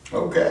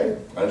Okay,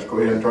 let's go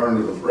ahead and turn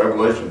to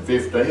Revelation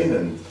 15,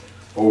 and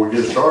before we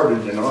get started,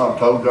 I've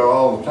told y'all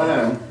all the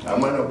time, I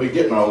might not be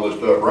getting all this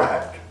stuff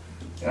right.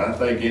 And I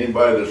think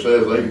anybody that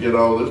says they can get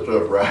all this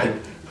stuff right,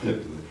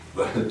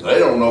 they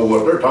don't know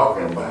what they're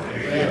talking about.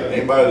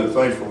 Anybody that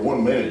thinks for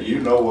 1 minute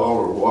you know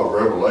all of what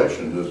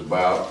Revelation is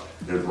about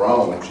is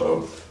wrong.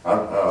 So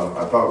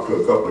I talked to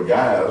a couple of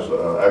guys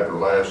after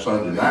last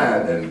Sunday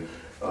night, and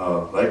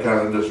they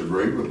kind of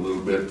disagreed with a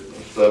little bit of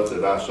stuff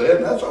that I said,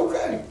 and that's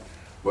okay.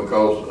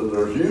 Because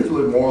there's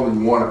usually more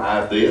than one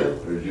idea,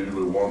 there's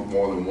usually more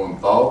than one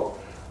thought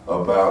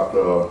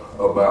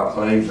about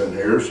things in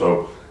here.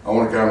 So I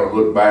want to kind of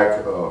look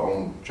back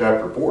on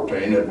chapter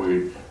 14 that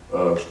we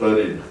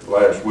studied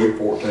last week,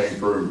 14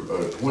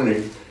 through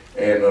 20,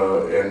 and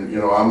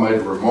I made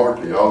a remark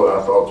to y'all that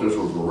I thought this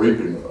was the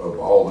reaping of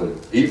all the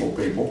evil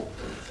people,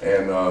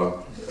 and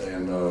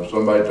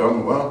somebody told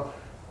me, well,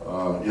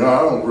 I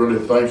don't really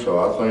think so.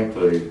 I think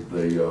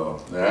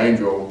the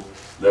angel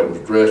that was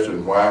dressed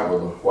in white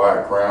with a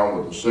white crown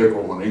with a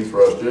sickle when he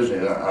thrust his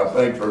in, I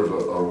think there's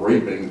a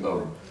reaping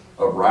of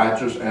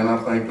righteous, and I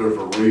think there's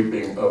a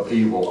reaping of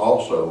evil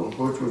also,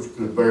 which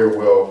could very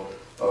well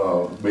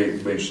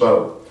be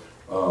so.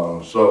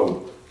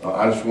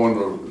 I just wanted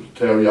to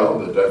tell y'all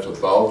that that's a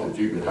thought that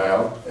you could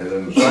have. And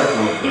then the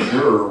second one for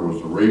sure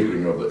was the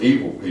reaping of the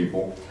evil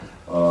people,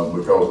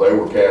 because they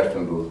were cast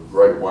into the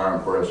great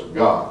winepress of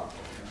God.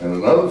 And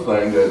another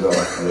thing that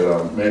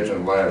I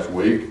mentioned last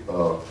week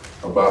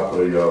about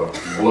the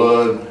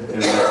blood in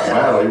that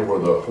valley where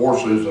the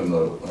horses and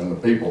the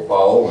people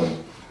fall,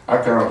 and I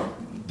kind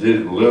of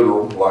did it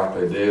literal like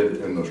they did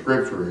in the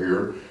scripture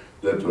here,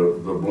 that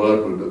the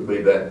blood would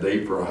be that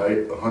deep for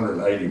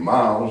 180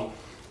 miles.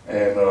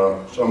 And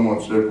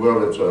someone said,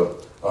 well, it's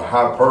a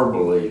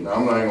hyperbole. Now,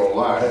 I'm not even going to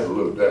lie, I had to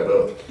look that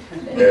up.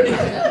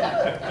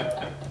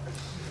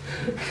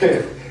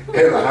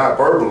 And a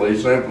hyperbole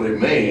simply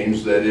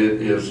means that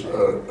it is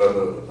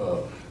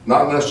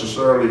not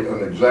necessarily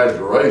an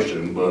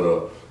exaggeration,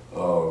 but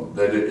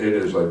that it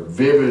is a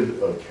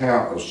vivid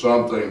account of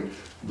something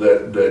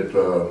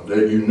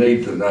that you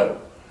need to know.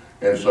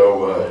 And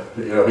so,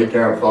 he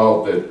kind of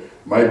thought that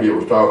maybe it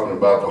was talking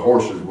about the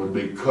horses would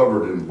be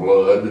covered in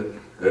blood,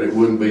 that it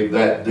wouldn't be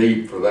that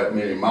deep for that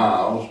many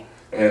miles,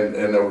 and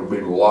there would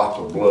be lots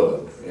of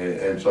blood.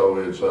 And so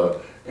it's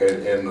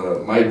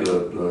made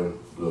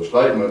the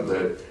statement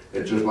that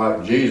it's just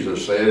like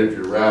Jesus said, if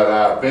your right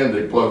eye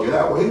offended, pluck it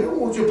out. Well, he don't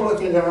want you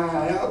plucking your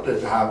eye out.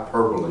 That's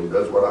hyperbole.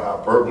 That's what a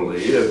hyperbole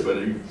is. But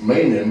he's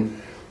meaning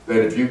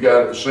that if you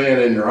got sin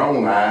in your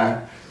own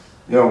eye,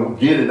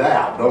 get it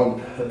out.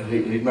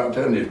 He's not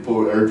telling you to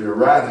pull it. Or if your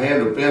right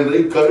hand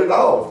offended, cut it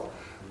off.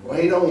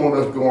 Well, he don't want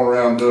us going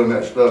around doing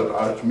that stuff.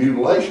 It's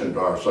mutilation to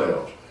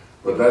ourselves.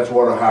 But that's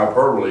what a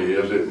hyperbole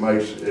is. It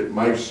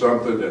makes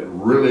something that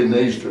really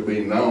needs to be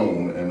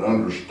known and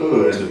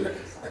understood.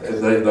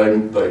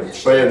 They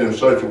say it in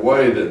such a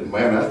way that,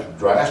 man, that's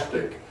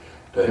drastic,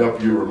 to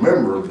help you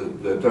remember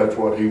that that's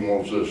what he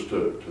wants us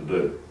to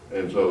do.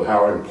 And so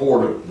how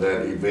important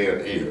that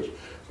event is.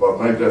 So I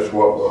think that's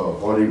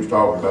what he was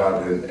talking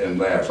about in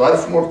that. So I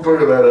just want to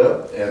clear that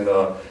up, and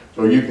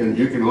so you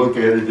can look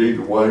at it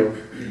either way.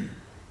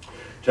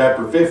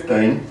 Chapter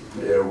 15,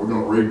 we're going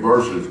to read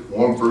verses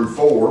 1 through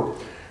 4,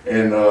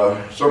 and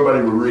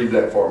somebody will read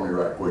that for me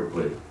right quick,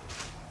 please.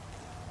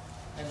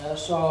 And I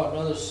saw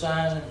another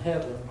sign in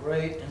heaven,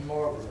 great and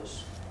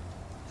marvelous,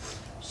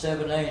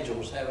 7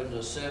 angels having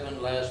the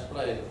 7 last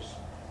plagues,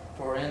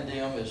 for in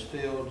them is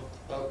filled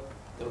up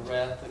the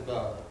wrath of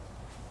God.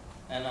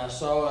 And I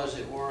saw as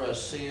it were a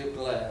sea of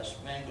glass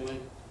mingled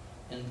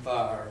in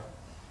fire,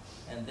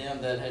 and them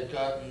that had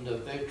gotten the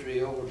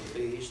victory over the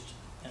beast,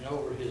 and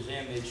over his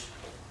image,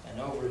 and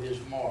over his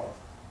mark,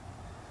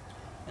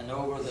 and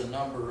over the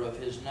number of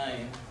his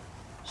name,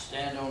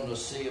 stand on the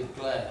sea of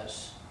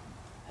glass,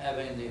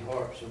 having the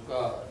harps of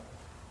God.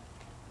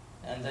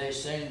 And they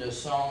sing the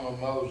song of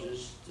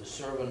Moses, the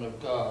servant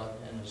of God,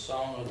 and the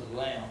song of the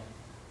Lamb,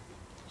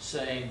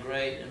 saying,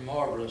 Great and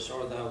marvelous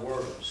are thy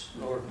works,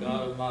 Lord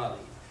God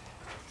Almighty.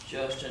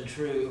 Just and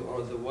true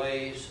are the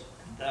ways,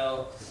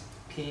 thou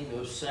King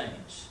of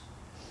saints.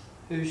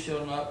 Who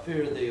shall not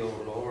fear thee, O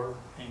Lord,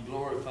 and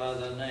glorify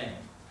thy name?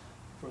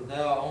 For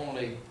thou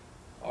only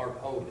art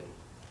holy.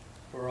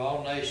 For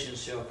all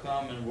nations shall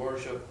come and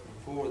worship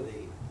before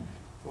thee,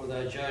 for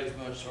thy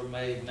judgments are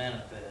made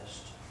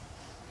manifest.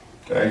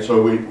 Okay,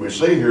 so we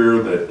see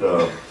here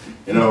that,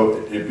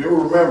 if you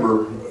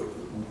remember,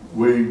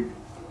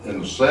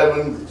 in the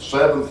seventh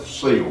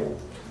seal,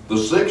 the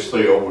 6th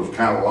seal was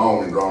kind of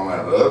long and drawn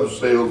out. The other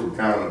seals were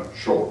kind of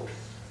short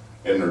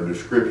in their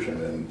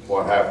description and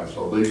what happened.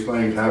 So these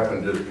things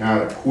happen just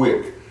kind of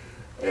quick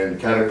and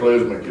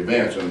cataclysmic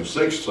events. And the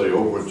 6th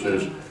seal, which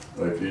is,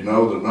 if you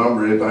know the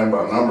number, anything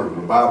about numbers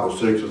in the Bible,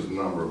 6 is the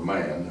number of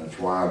man. That's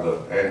why the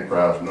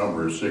Antichrist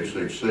number is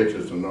 666.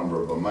 It's the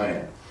number of a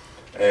man.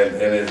 And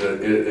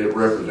it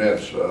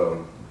represents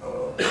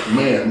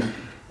men,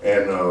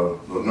 and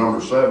the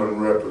number 7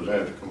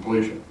 represents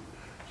completion.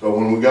 So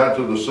when we got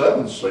to the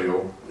 7th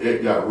seal,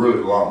 it got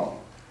really long.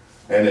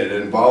 And it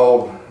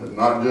involved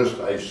not just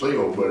a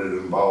seal, but it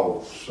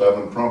involved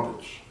 7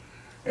 trumpets.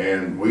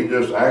 And we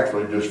just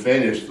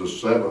finished the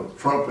 7th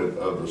trumpet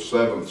of the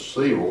 7th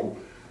seal,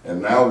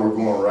 and now we're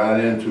going right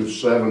into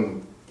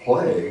 7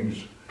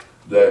 plagues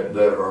that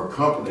are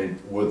accompanied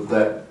with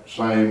that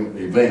same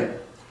event.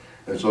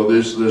 And so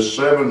these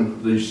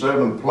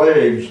 7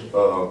 plagues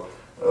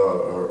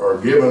are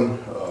given.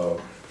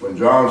 When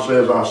John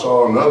says, I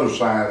saw another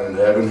sign in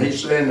heaven,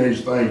 he's seeing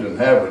these things in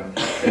heaven,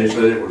 and he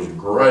said it was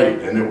great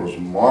and it was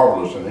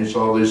marvelous. And he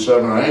saw these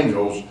 7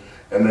 angels,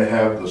 and they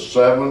have the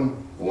 7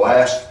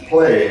 last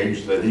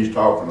plagues that he's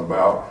talking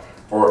about,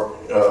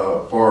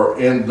 for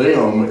in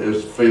them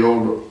is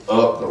filled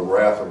up the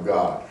wrath of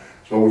God.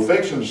 So we're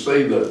fixing to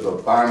see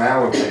the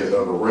finality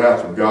of the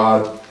wrath of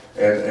God,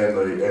 and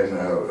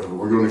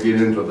we're going to get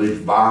into these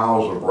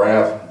vials of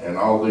wrath and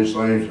all these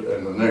things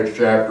in the next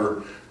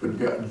chapter. But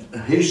God,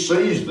 he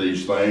sees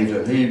these things,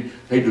 and he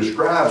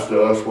describes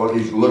to us what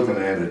he's looking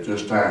at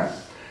this time.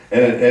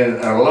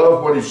 And I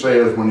love what he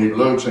says when he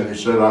looks, and he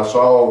said, I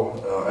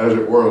saw, as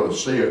it were, the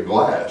sea of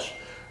glass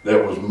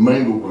that was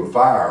mingled with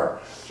fire.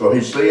 So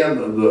he's seeing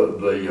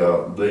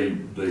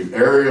the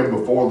area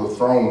before the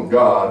throne of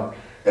God,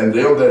 and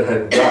them that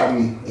had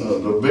gotten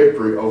the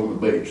victory over the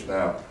beast.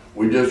 Now,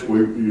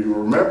 you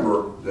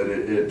remember that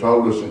it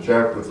told us in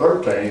chapter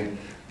 13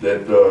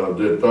 that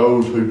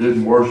those who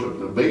didn't worship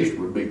the beast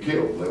would be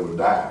killed, they would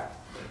die.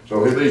 So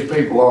who these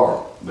people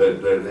are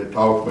that it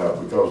talked about,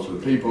 because the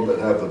people that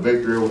have the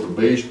victory over the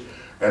beast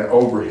and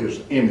over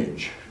his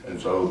image. And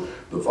so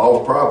the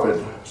false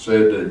prophet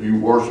said that you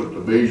worship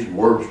the beast, you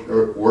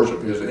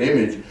worship his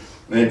image,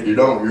 and if you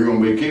don't, you're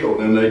going to be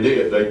killed. And they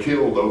did. They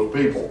killed those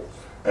people.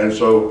 And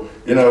so,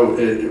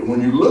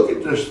 when you look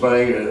at this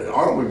thing,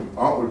 aren't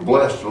we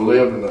blessed to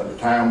live in the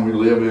time we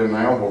live in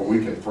now, where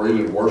we can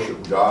freely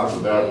worship God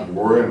without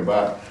worrying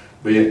about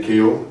being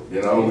killed?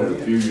 And a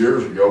few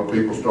years ago,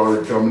 people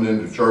started coming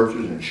into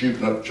churches and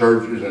shooting up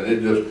churches, and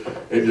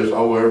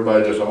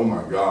everybody just, oh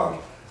my gosh.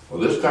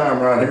 Well, this time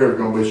right here is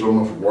going to be so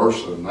much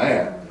worse than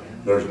that.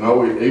 There's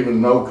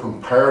even no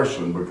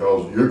comparison,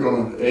 because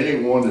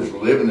anyone that's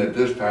living at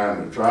this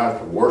time that tries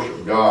to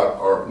worship God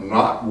or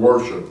not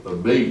worship the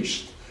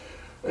beast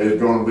is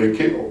going to be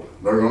killed.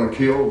 They're going to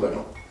kill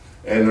them.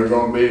 And they're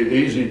going to be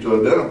easy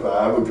to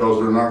identify, because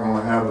they're not going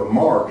to have the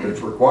mark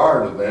that's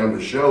required of them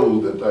to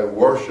show that they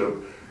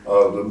worship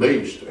the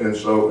beast, and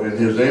so in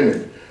his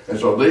image. And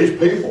so these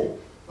people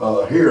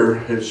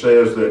here, it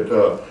says that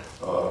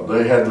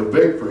they had the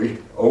victory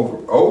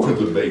over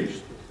the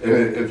beast. And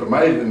it's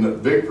amazing that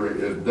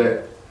victory is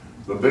death.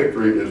 The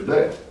victory is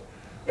death.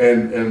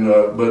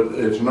 But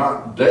it's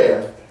not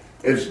death,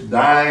 it's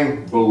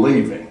dying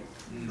believing.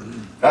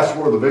 That's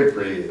where the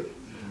victory is.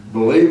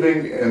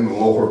 Believing in the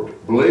Lord,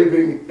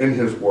 believing in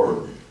his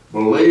word,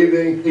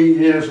 believing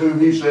he is who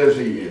he says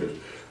he is,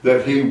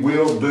 that he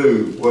will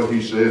do what he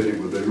says he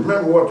will do.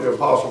 Remember what the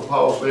Apostle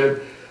Paul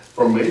said?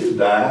 For me to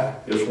die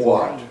is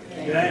what?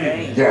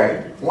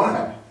 Gain.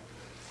 Why?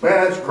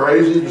 Man, that's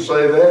crazy to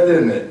say that,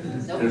 isn't it?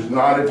 Nope. It's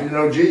not if you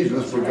know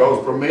Jesus,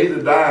 because for me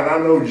to die and I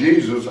know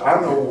Jesus, I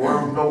know where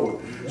I'm going.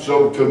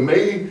 So to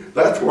me,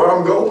 that's where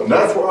I'm going.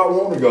 That's where I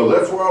want to go.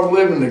 That's where I'm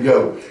living to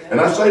go. And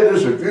I say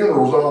this at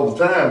funerals all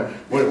the time.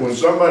 When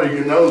somebody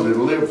you know that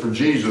lived for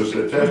Jesus,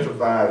 that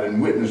testified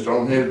and witnessed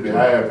on his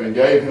behalf and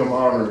gave him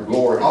honor and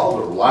glory all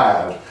their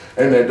lives,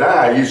 and they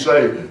die, you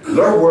say,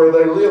 they're where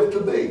they live to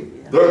be.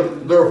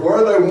 They're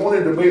where they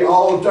wanted to be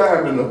all the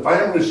time, and the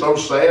family's so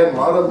sad, and a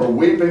lot of them are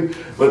weeping,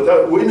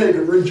 but we need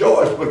to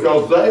rejoice,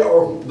 because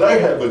they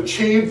have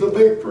achieved the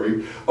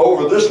victory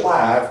over this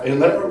life,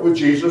 and they're with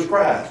Jesus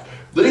Christ.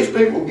 These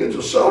people get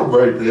to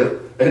celebrate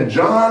this, and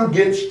John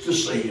gets to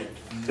see it.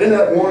 Isn't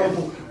that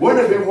wonderful?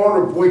 Wouldn't it be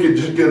wonderful if we could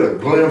just get a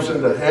glimpse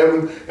into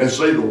heaven and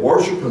see the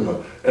worship and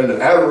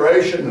the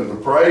adoration and the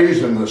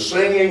praise and the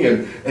singing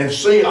and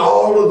see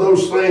all of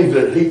those things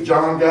that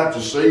John got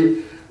to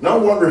see? No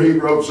wonder he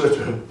wrote such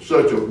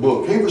a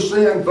book. He was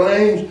seeing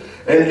things,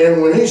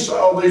 and when he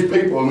saw these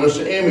people in this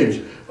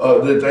image,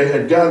 that they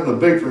had gotten the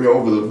victory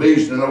over the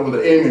beast and over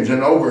the image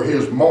and over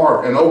his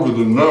mark and over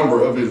the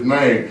number of his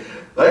name,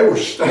 they were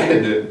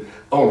standing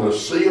on a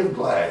sea of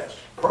glass.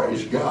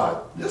 Praise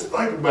God. Just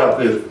think about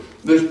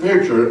this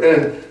picture.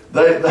 And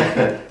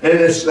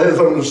it says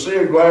on the sea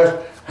of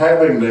glass,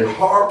 having the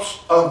harps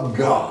of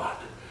God.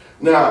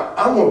 Now,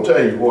 I'm going to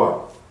tell you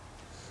what.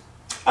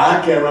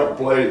 I cannot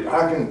play,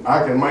 I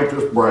can make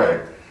this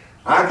brag.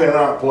 I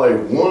cannot play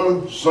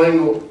one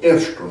single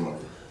instrument.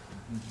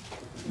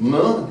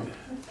 None.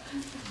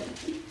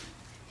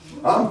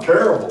 I'm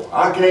terrible.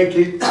 I can't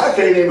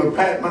even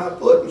pat my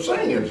foot and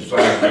sing at the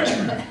same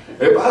time.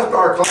 If I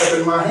start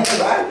clapping my hands,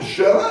 I have to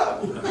shut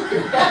up.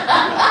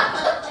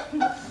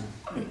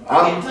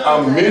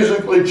 I'm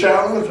musically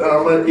challenged, and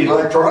I'm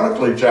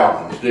electronically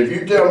challenged. If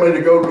you tell me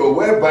to go to a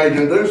web page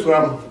and do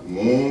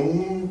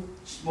something,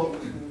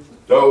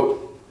 so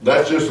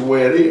that's just the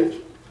way it is.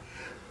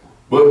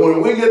 But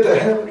when we get to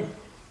heaven,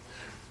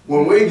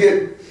 when we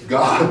get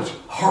God's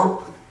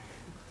harp,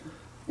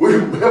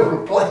 we'll be able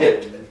to play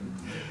it.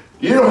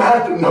 You don't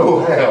have to know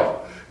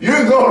how.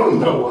 You're going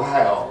to know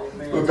how,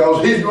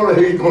 because he's going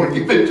to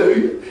give it to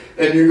you,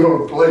 and you're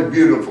going to play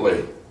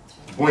beautifully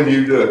when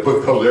you do it,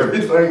 because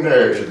everything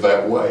there is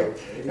that way.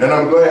 And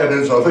I'm glad.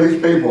 And so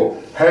these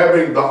people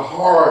having the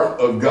heart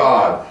of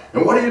God.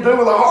 And what do you do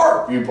with a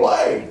harp? You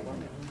play.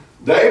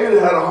 David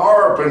had a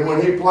harp, and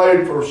when he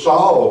played for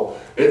Saul,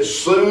 it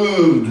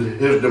soothed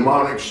his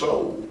demonic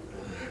soul.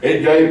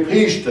 It gave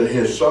peace to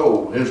his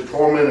soul, his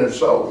tormented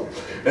soul.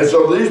 And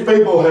so these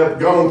people have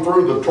gone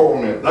through the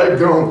torment. They've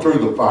gone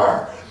through the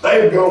fire.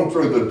 They've gone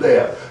through the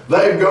death.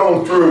 They've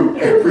gone through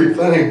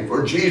everything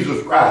for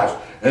Jesus Christ.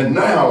 And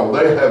now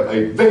they have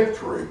a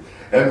victory.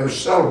 And they're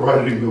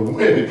celebrating the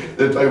winning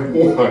that they've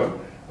won.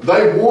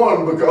 They've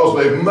won because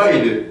they've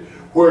made it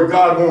where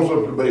God wants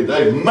them to be.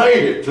 They've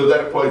made it to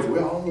that place we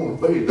all want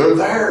to be. They're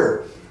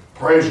there.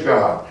 Praise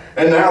God.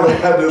 And now they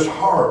have this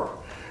harp.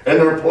 And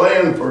they're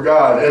playing for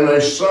God. And they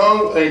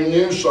sung a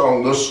new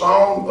song, the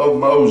song of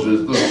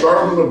Moses, the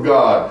servant of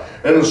God,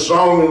 and the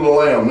song of the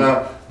Lamb.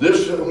 Now,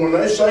 when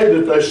they say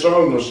that they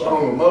sung the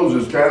song of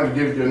Moses, kind of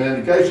gives you an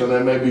indication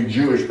there may be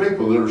Jewish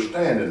people that are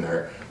standing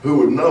there who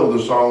would know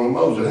the song of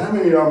Moses. How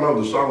many of y'all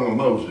know the song of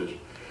Moses?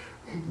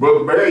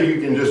 Brother Barry,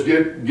 you can just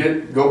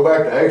go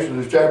back to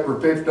Exodus chapter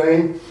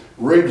 15,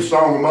 read the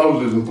song of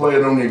Moses and play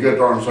it on your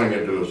guitar and sing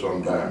it to us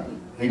sometime.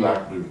 He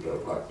likes to do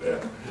stuff like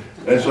that.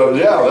 And so,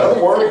 yeah,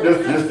 that'll work.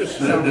 Just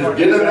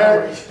get in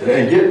there and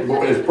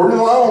it's pretty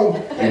long,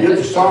 and get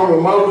the song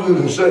of Moses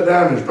and sit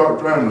down and start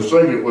trying to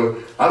sing it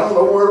with. I don't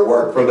know where to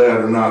work for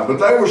that or not, but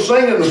they were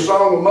singing the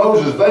song of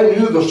Moses. They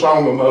knew the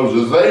song of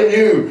Moses. They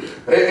knew.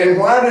 And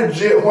why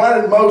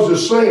did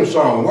Moses sing a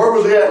song? Where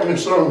was he at when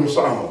he sung the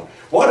song?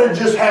 What had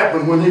just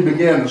happened when he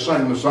began to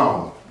sing the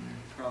song?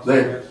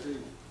 They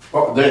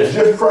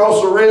just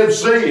crossed the Red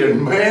Sea,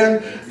 and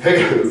man,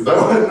 there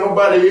wasn't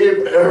nobody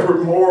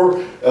ever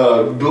more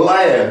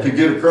glad to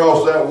get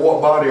across that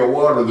body of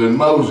water than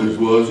Moses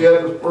was. He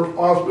had the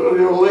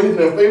responsibility of leading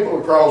them people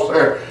across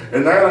there,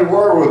 and there they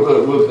were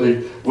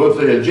with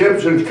the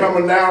Egyptians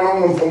coming down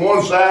on them from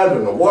one side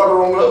and the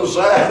water on the other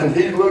side, and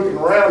he's looking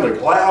around, the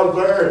clouds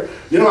there.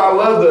 You know, I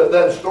love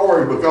that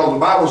story, because the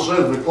Bible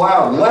says the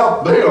cloud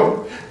left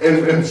them,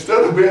 and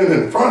instead of being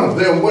in front of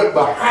them, went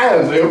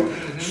behind them,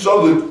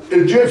 so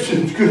the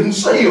Egyptians couldn't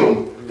see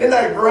them. Isn't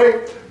that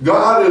great?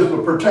 God is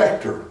the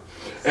protector.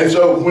 And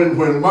so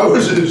when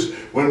Moses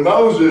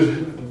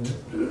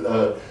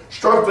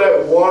struck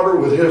that water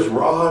with his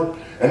rod,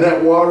 and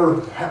that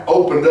water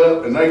opened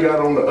up, and they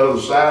got on the other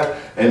side,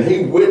 and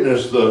he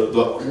witnessed the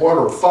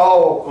water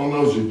fall on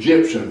those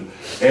Egyptians,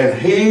 and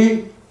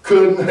he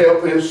couldn't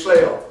help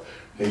himself.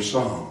 He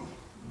sung.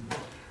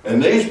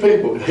 And these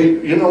people,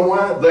 you know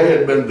why? They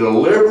had been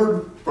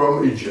delivered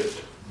from Egypt.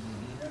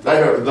 They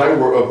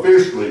were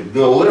officially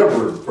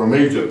delivered from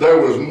Egypt. There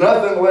was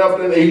nothing left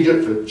in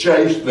Egypt to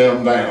chase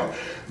them down.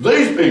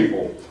 These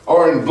people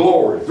are in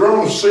glory. They're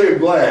on a sea of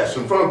glass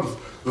in front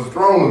of the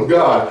throne of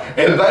God.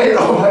 And they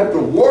don't have to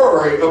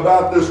worry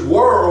about this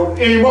world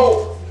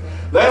anymore.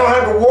 They don't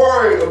have to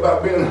worry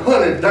about being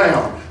hunted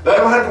down. They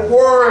don't have to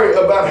worry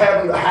about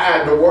having to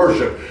hide to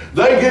worship.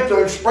 They get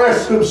to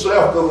express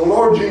themselves to the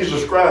Lord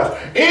Jesus Christ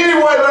any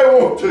way they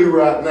want to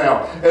right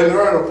now. And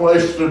they're in a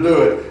place to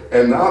do it.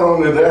 And not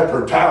only that,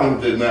 they're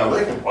talented now.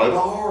 They can play the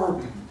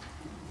harp.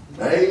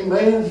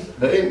 Amen.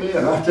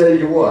 Amen. I tell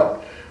you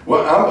what.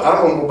 Well,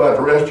 I don't know about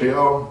the rest of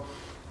y'all,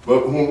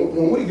 but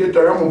when we get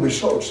there, I'm going to be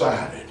so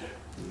excited.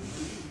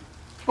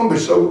 I'm going to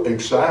be so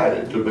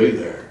excited to be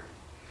there.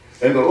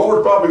 And the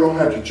Lord's probably going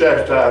to have to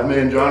chastise me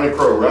and Johnny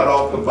Crow right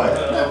off the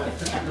bat.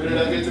 When did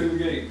I get through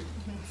the gate?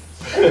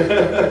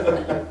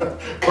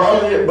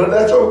 Probably, but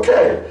that's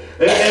okay.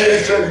 And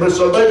it said, but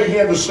so they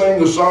began to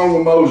sing the song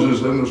of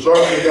Moses and the song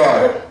of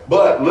God.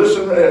 But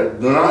listen to that.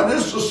 Not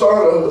just the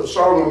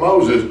song of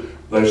Moses,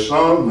 they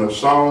sung the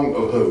song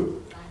of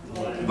who?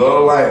 The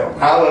Lamb.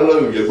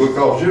 Hallelujah.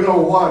 Because you know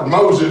what?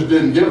 Moses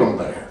didn't get them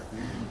there.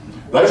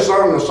 They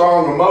sung the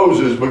song of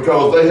Moses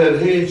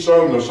because he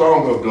sung the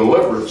song of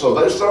deliverance. So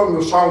they sung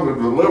the song of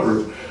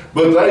deliverance,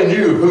 but they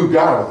knew who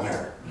got them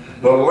there.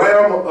 The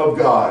Lamb of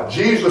God,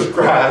 Jesus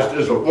Christ,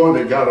 is the one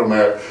that got them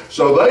there.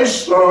 So they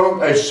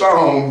sung a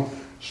song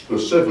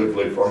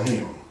specifically for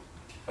him.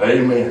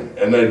 Amen.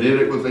 And they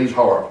did it with these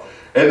harps.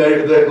 And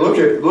they look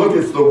at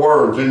the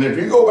words. And if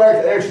you go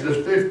back to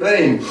Exodus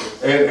 15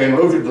 and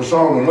look at the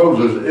song of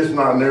Moses, it's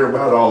not near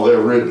about all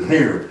they're written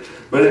here.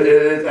 But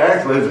it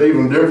actually is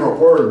even different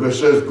words. It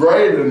says,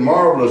 great and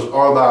marvelous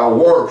are thy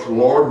works,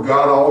 Lord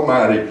God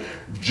Almighty.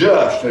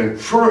 Just and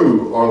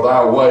true are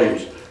thy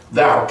ways,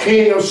 thou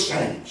King of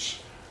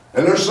saints.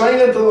 And they're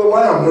singing to the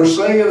Lamb. They're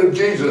singing to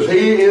Jesus.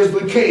 He is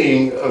the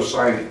King of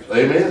saints.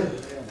 Amen?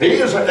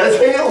 That's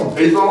him.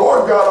 He's the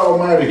Lord God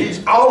Almighty.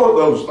 He's all of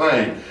those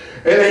things.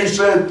 And he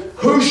said,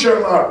 who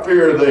shall not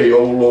fear thee,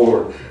 O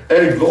Lord,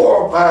 and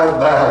glorify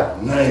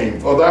thy name?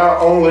 For thou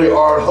only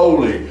art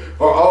holy.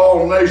 For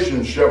all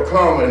nations shall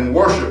come and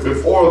worship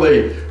before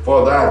thee,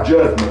 for thy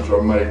judgments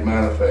are made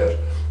manifest.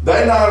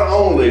 They not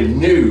only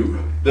knew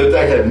that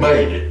they had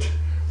made it,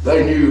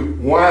 they knew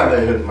why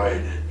they had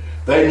made it.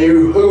 They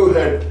knew who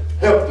had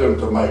helped them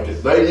to make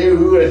it. They knew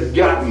who had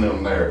gotten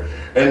them there.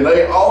 And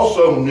they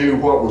also knew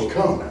what was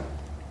coming.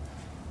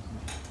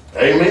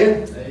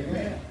 Amen?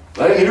 Amen.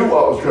 They knew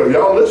what was coming.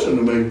 Y'all listen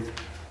to me.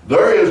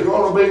 There is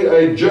going to be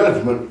a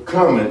judgment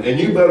coming, and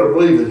you better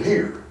believe it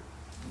here,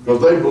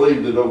 because they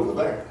believed it over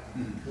there.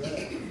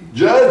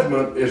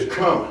 Judgment is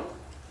coming.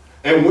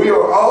 And we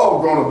are all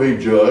going to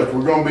be judged.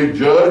 We're going to be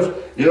judged.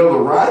 You know, the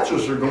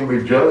righteous are going to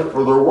be judged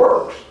for their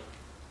works.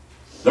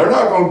 They're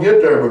not going to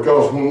get there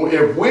because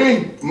if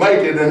we make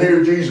it and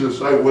hear Jesus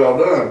say, well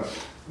done,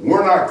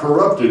 we're not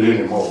corrupted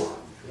anymore.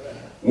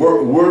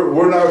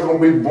 We're not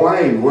going to be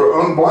blamed. We're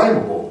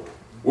unblameable.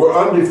 We're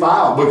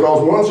undefiled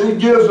because once he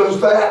gives us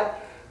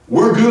that,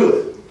 we're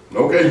good.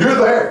 Okay, you're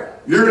there.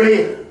 You're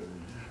in.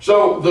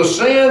 So the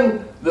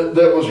sin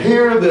that was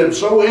here that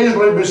so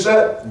easily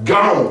beset,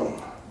 gone.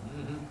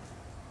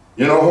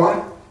 You know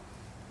why?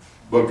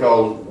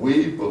 Because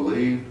we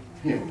believed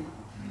him.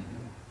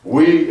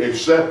 We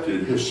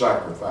accepted his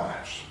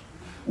sacrifice.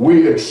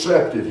 We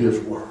accepted his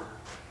word.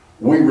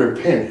 We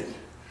repented.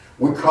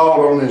 We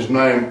called on his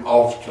name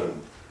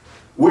often.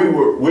 We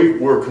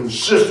were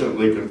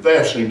consistently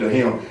confessing to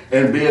him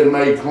and being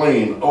made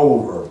clean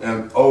over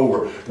and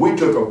over. We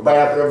took a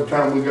bath every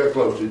time we got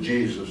close to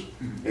Jesus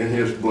in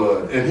his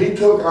blood. And he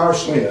took our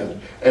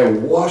sins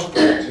and washed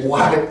them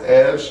white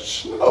as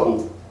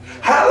snow.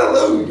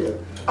 Hallelujah.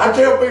 I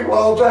tell people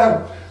all the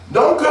time,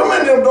 don't come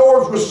in them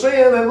doors with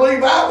sin and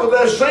leave out with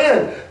that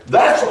sin.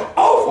 That's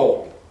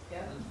awful.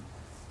 Yeah.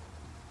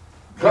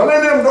 Come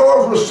in them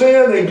doors with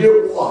sin and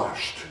get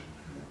washed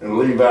and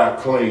leave out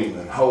clean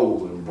and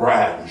whole and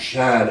bright and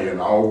shiny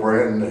and all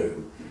brand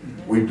new.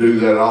 We do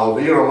that all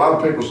day. You know, a lot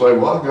of people say,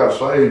 well, I got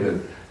saved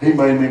and he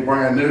made me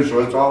brand new, so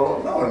it's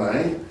all, no, it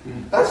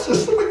ain't. That's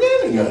just the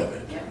beginning of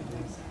it.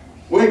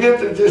 We get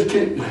to just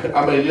keep,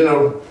 I mean, you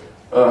know,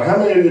 how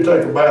many of you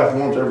take a bath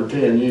once every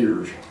 10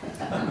 years?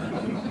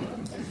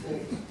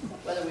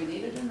 Whether we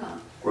need it or not.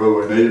 Whether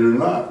we need it or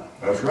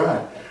not. That's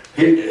right.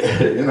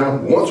 You know,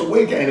 once a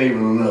week ain't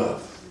even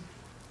enough.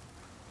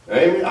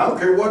 Amen. I don't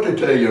care what they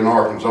tell you in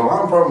Arkansas.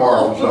 I'm from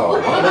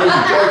Arkansas.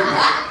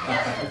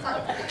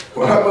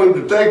 When I moved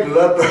to Texas,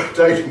 I started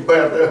taking a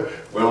bath there.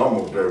 Well,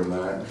 almost every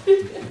night.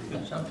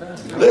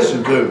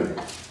 Listen to me.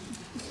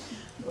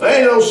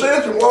 There ain't no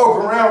sense in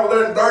walking around with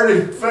that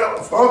dirty,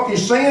 funky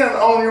sin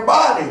on your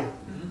body,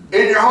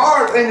 in your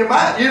heart, in your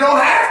mind. You don't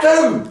have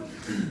to.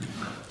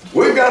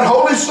 We've got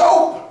holy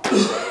soap.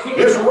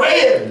 It's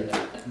red.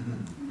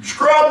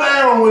 Scrub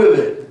down with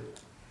it.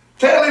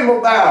 Tell him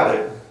about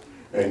it.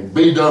 And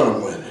be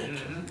done with it.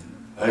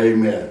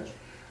 Amen.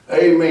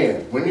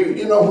 Amen. When you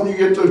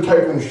get through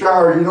taking a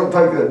shower, you don't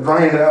take that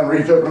drain out and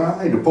reach up and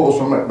I need to pull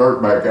some of that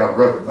dirt back out and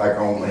rub it back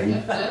on me.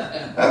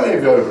 How many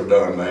of you have ever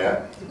done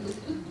that?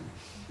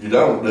 You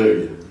don't, do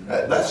you?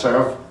 That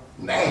sounds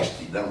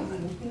nasty, don't it?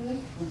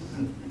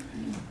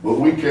 But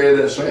we carry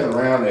that sin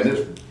around and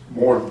it's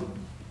more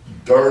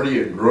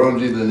dirty and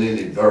grungy than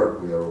any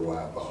dirt we ever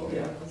wipe off.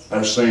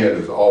 That sin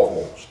is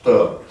awful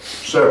stuff.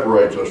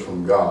 Separates us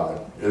from God.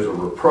 Is a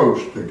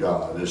reproach to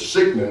God. Is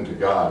sickening to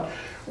God.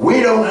 We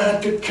don't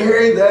have to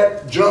carry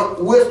that junk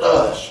with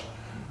us.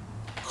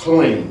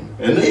 Clean.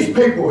 And these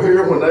people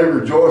here, when they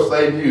rejoiced,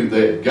 they knew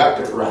they had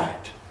got it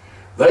right.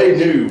 They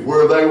knew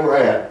where they were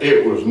at.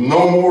 It was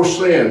no more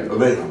sin for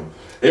them.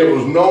 It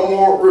was no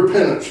more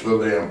repentance for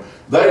them.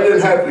 They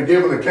didn't have to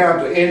give an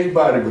account to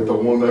anybody but the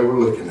one they were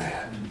looking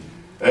at.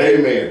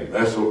 Amen.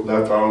 That's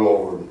our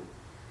Lord.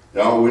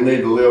 Y'all, we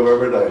need to live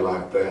every day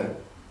like that.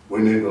 We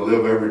need to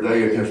live every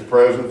day in his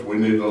presence. We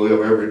need to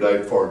live every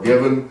day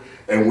forgiven.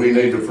 And we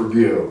need to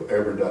forgive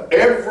every day.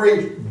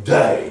 Every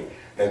day.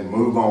 And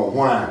move on.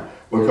 Why?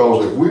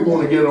 Because if we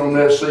want to get on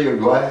that sea of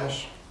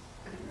glass,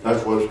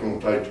 that's what it's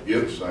going to take to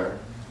get us there.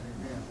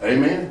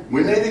 Amen.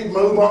 We need to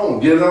move on.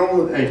 Get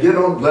on and get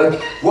on.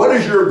 What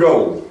is your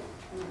goal?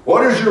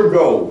 What is your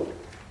goal?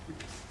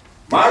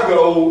 My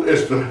goal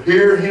is to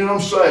hear him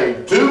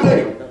say to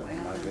me,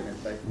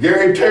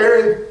 Gary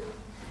Terry,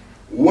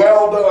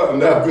 well done,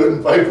 thou good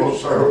and faithful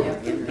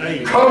servant.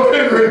 Come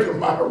enter into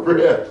my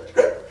rest.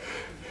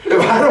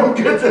 If I don't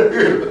get to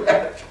hear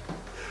that,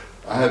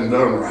 I haven't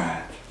done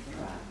right.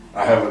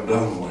 I haven't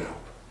done well.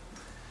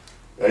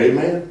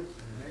 Amen?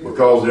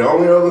 Because the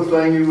only other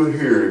thing you would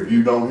hear if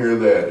you don't hear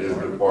that is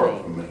depart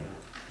from me,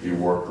 you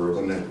worker of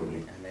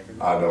iniquity.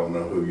 I don't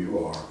know who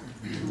you are.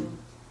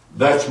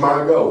 That's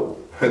my goal.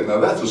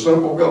 Now that's a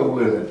simple goal,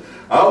 isn't it?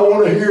 I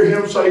want to hear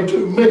him say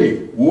to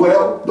me,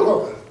 well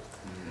done.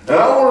 And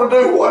I want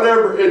to do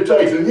whatever it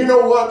takes. And you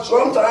know what?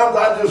 Sometimes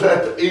I just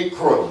have to eat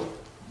crow.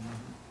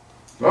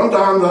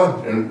 Sometimes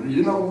and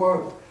you know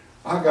what?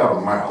 I got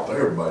a mouth.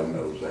 Everybody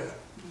knows that.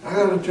 I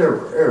got a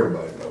temper.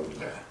 Everybody knows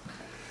that.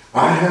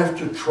 I have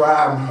to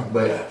try my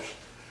best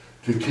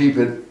to keep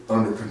it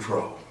under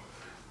control.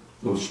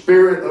 The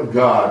Spirit of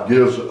God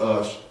gives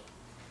us,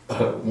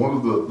 one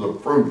of the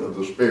fruit of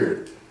the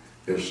Spirit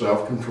is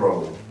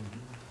self-control.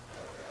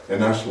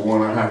 And that's the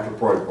one I have to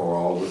pray for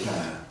all the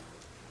time.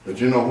 But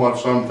you know what?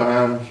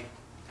 Sometimes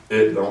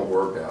it don't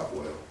work out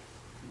well.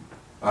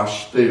 I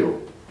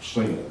still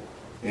sin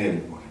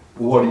anyway.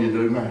 What do you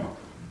do now?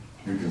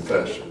 You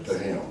confess it to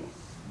him.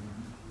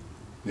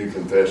 You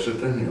confess it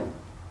to him.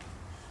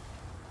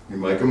 You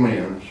make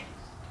amends,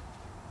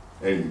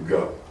 and you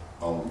go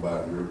on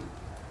about your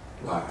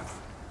life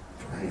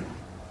for him.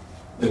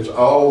 It's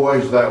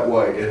always that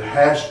way. It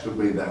has to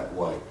be that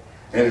way.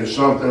 And it's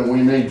something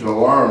we need to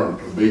learn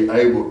to be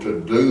able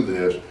to do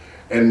this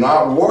and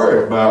not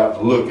worry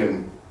about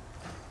looking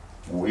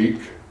weak.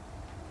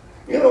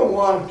 You know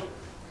what?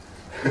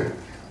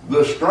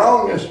 The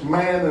strongest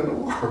man in the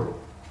world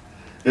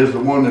is the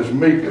one that's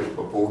meekest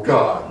before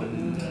God.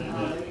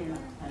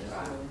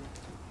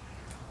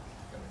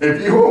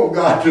 If you want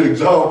God to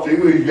exalt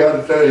you, He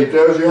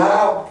tells you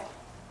how.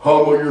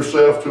 Humble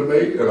yourself to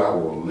me, and I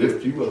will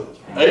lift you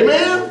up.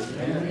 Amen?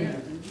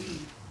 Amen.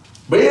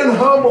 Being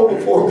humble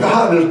before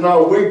God is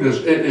not weakness.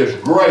 It is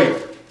great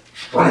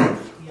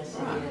strength. Yes,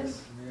 it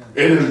is.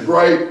 It is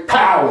great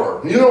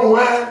power. You know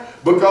why?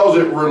 Because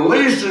it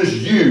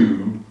releases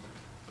you.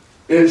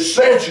 It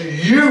sets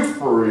you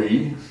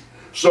free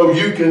so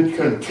you can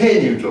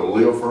continue to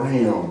live for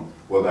Him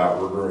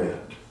without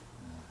regret.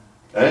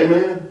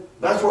 Amen?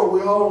 That's what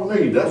we all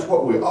need. That's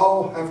what we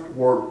all have to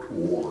work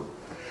toward.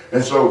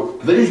 And so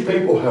these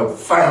people have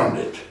found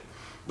it.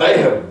 They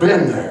have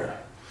been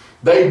there.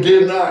 They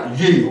did not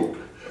yield.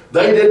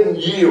 They didn't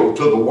yield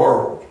to the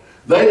world.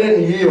 They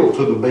didn't yield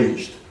to the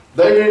beast.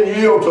 They didn't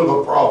yield to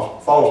the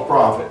false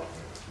prophet.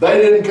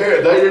 They didn't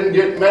care. They didn't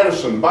get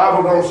medicine. The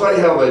Bible don't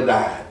say how they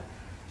died.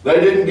 They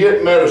didn't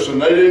get medicine.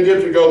 They didn't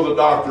get to go to the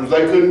doctors.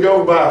 They couldn't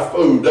go buy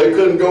food. They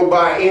couldn't go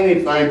buy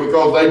anything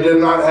because they did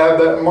not have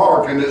that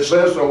mark. And it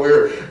says so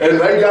here. And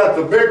they got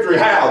the victory.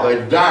 How?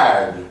 They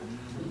died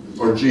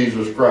for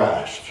Jesus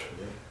Christ.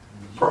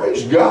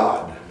 Praise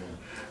God.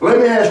 Let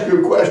me ask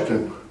you a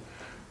question.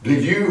 Do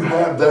you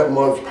have that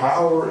much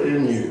power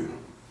in you?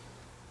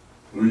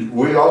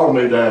 We all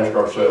need to ask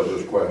ourselves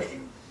this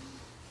question.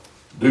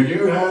 Do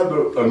you have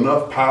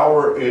enough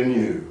power in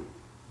you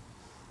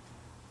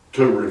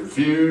to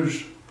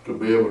refuse to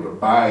be able to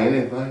buy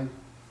anything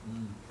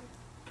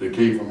to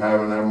keep from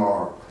having that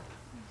mark?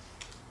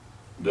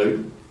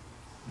 Do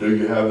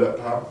you have that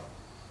power?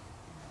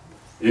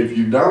 If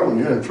you don't,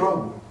 you're in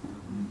trouble.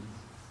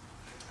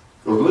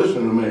 Because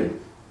listen to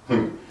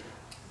me.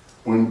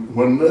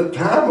 When the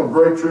time of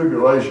great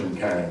tribulation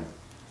came,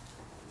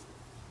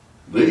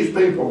 these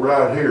people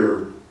right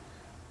here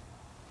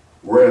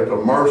were at the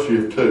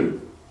mercy of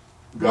two,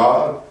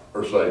 God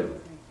or Satan.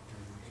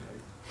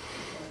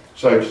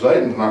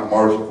 Satan's not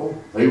merciful.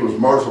 He was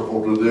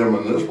merciful to them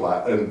in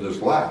this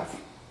life.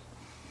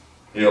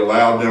 He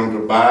allowed them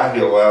to buy.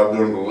 He allowed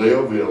them to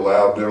live. He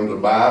allowed them to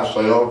buy,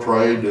 sell,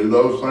 trade, do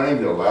those things.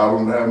 He allowed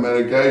them to have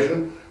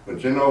medication.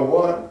 But you know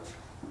what?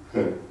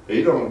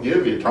 He don't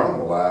give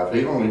eternal life.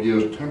 He only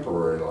gives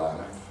temporary life.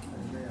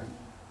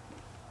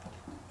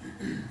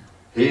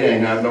 He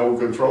ain't got no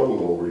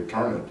control over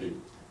eternity.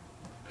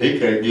 He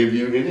can't give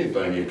you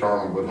anything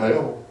eternal but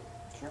hell.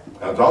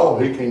 That's all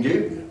he can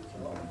give you.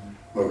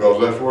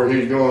 Because that's where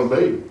he's going to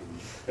be.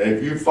 And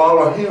if you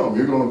follow him,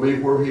 you're going to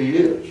be where he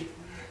is.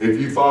 If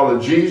you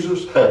follow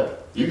Jesus,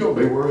 you're going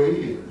to be where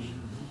he is.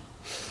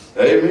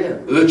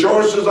 Amen. The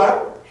choice is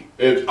ours.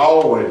 It's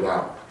always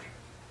ours.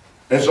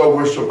 And so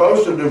we're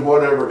supposed to do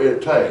whatever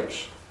it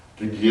takes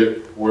to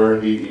get where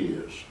he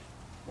is,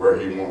 where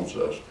he wants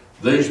us.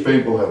 These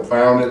people have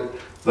found it.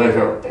 They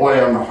have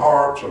playing the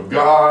harps of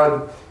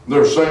God.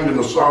 They're singing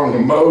the song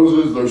of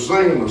Moses. They're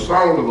singing the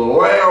song of the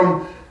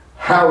Lamb.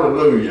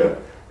 Hallelujah.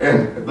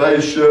 And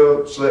they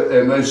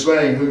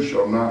sing, who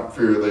shall not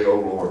fear thee, O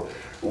Lord.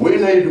 We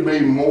need to be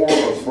more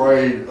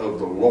afraid of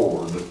the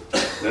Lord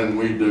than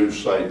we do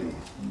Satan.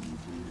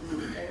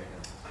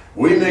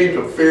 We need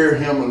to fear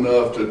him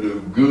enough to do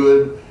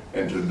good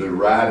and to do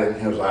right in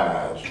his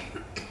eyes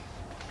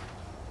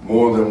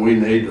more than we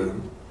need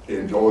to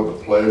enjoy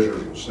the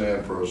pleasures of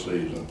sin for a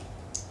season.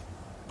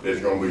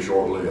 It's going to be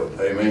short-lived.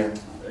 Amen?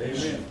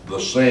 Amen. The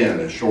sin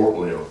is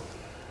short-lived.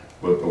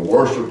 But the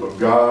worship of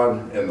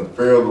God and the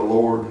fear of the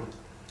Lord,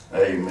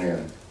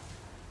 amen.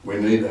 We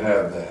need to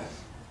have that.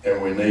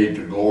 And we need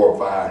to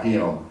glorify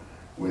him.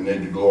 We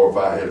need to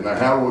glorify him. Now,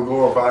 how do we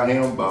glorify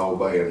him? By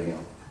obeying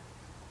him.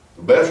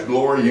 The best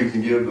glory you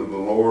can give to the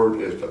Lord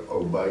is to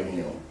obey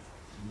him.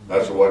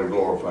 That's the way to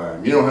glorify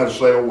him. You don't have to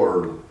say a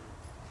word.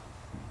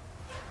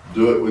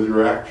 Do it with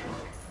your actions.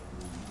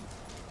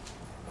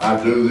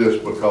 I do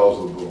this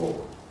because of the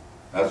Lord.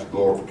 That's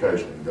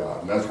glorification of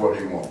God. And that's what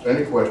he wants.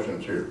 Any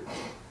questions here?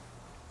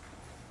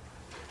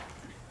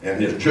 And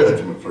his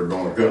judgments are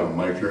going to come.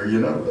 Make sure you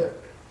know that.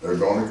 They're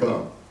going to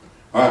come.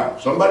 All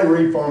right. Somebody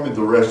read for me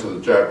the rest of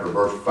the chapter,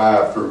 verse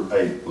 5 through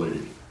 8,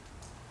 please.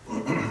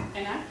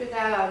 And after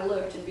that I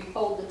looked, and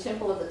behold, the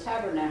temple of the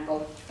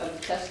tabernacle of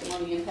the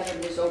testimony in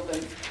heaven was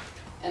opened.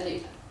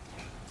 And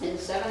the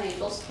seven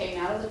angels came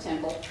out of the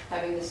temple,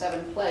 having the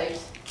seven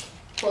plagues,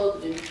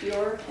 clothed in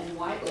pure and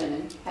white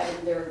linen,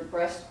 having their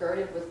breasts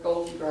girded with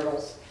golden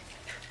girdles.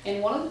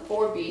 And one of the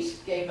four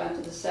beasts gave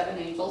unto the seven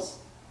angels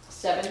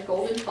 7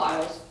 golden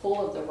vials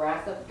full of the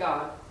wrath of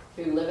God,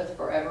 who liveth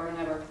forever and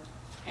ever.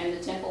 And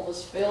the temple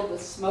was filled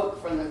with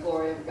smoke from the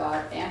glory of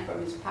God and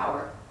from his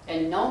power.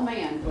 And no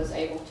man was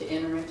able to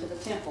enter into the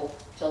temple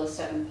till the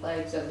 7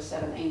 plagues of the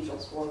 7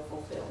 angels were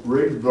fulfilled.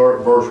 Read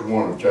verse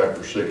 1 of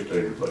chapter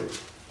 16,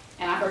 please.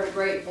 And I heard a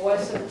great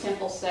voice in the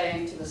temple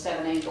saying to the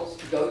 7 angels,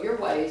 Go your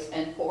ways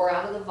and pour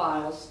out the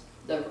vials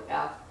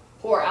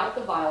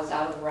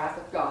out of the wrath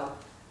of God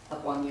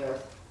upon the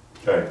earth.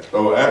 Okay,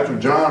 so after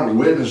John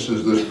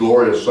witnesses this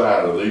glorious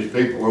sight of these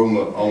people on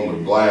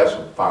the glass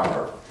of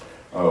fire,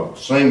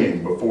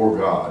 singing before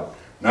God,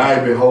 now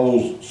he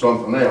beholds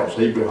something else.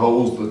 He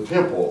beholds the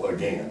temple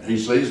again. He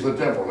sees the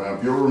temple. Now,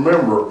 if you'll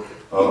remember,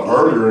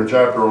 earlier in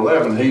chapter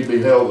 11, he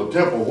beheld the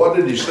temple. What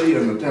did he see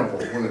in the temple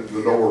when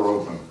the door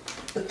opened?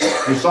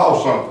 He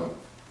saw something.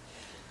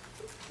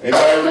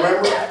 Anybody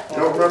remember? You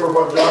don't remember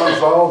what John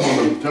saw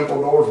when the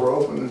temple doors were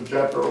opened in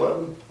chapter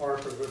 11?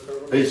 Ark of the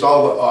Covenant. He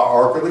saw the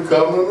Ark of the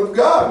Covenant of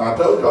God. And I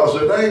told you, I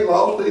said, they ain't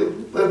lost it.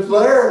 It's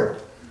there.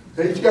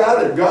 He's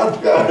got it. God's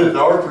got it. The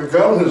Ark of the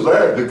Covenant is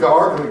there. The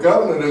Ark of the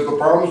Covenant is the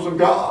promise of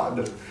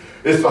God.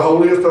 It's the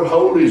holiest of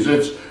holies.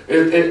 It's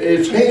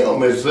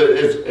Him.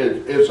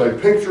 It's a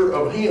picture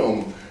of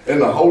Him in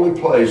the holy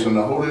place, in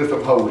the holiest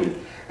of holies.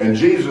 And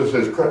Jesus,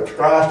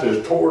 Christ,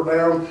 has tore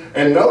down.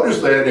 And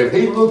notice that if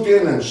he looked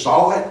in and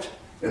saw it,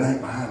 it ain't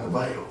behind the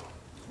veil.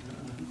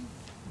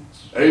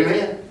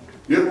 Amen.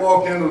 You'd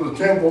walk into the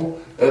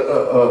temple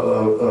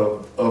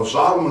of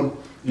Solomon,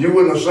 you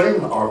wouldn't have seen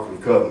the Ark of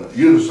the Covenant.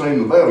 You'd have seen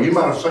the veil. You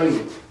might have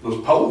seen those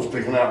poles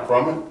sticking out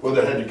from it where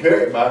they had to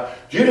carry it by.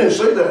 But you didn't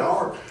see that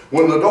Ark.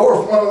 When the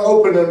door flung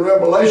open in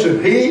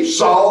Revelation, he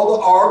saw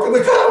the Ark of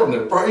the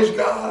Covenant. Praise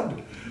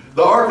God.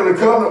 The Ark of the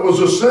Covenant was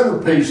the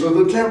centerpiece of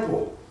the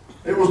temple.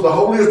 It was the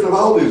holiest of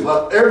holies.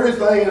 Like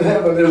everything in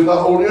heaven is the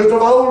holiest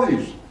of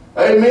holies.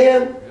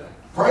 Amen? Yeah.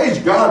 Praise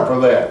God for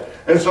that.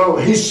 And so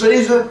he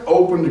sees it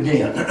opened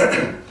again.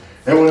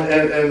 He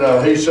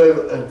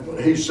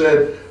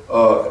said,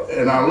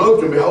 and I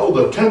looked, and behold,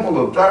 the temple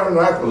of the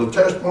tabernacle of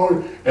the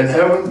testimony in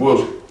heaven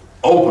was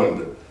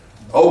opened.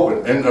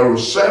 And there were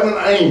 7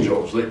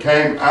 angels that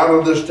came out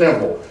of this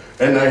temple.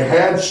 And they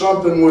had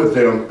something with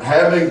them,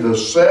 having the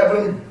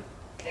 7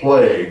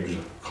 plagues,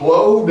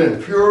 clothed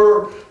in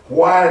pure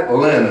white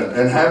linen,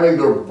 and having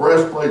their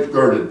breastplates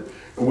girded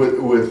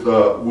with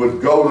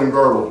golden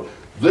girdles.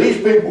 These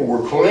people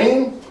were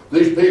clean.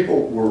 These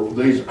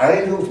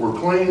angels were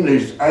clean.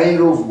 These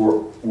angels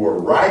were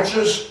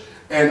righteous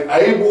and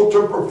able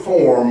to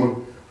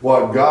perform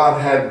what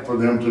God had for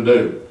them to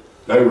do.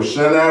 They were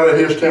sent out of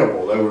his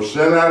temple. They were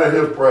sent out of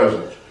his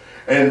presence.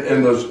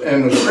 And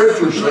the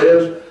scripture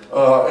says,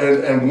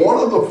 and one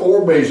of the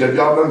 4 beasts, have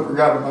y'all done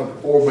forgotten about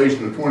the 4 beasts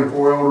and the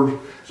 24 elders?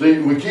 See,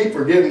 we keep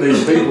forgetting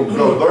these people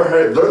because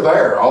they're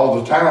there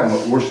all the time.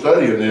 We're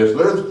studying this.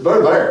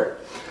 They're there.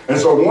 And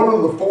so one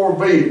of the 4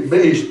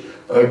 beasts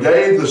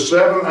gave the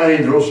 7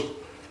 angels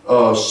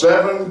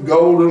 7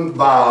 golden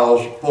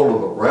vials full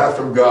of the wrath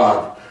of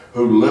God,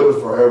 who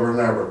liveth forever and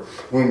ever.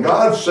 When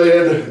God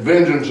said,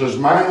 vengeance is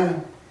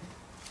mine,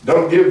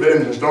 don't give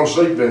vengeance, don't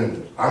seek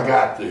vengeance. I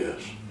got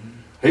this.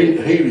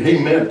 He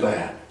meant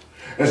that.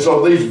 And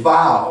so these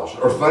vials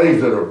are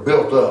things that are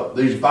built up.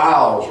 These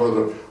vials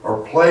are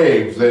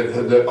plagues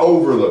that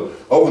over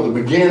the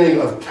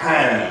beginning of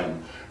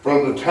time,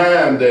 from the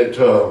time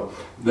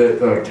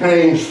that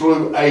Cain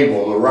slew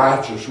Abel, the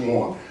righteous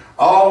one.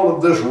 All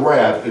of this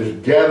wrath is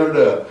gathered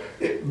up.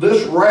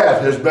 This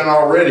wrath has been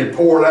already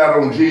poured out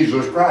on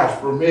Jesus Christ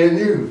for me and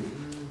you.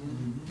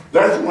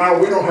 That's why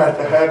we don't have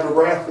to have the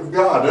wrath of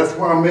God. That's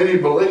why many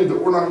believe that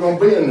we're not going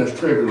to be in this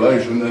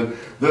tribulation, that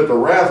the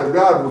wrath of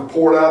God was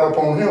poured out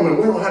upon him, and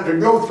we don't have to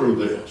go through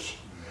this.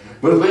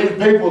 But these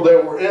people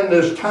that were in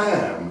this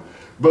time,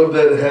 but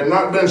that had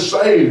not been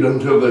saved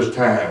until this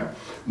time,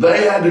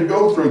 they had to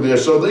go through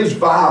this. So these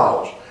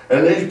vials,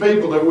 and these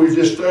people that we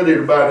just studied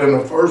about in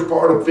the first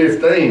part of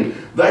 15,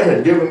 they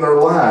had given their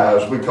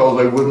lives because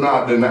they would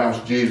not denounce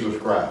Jesus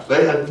Christ.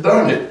 They had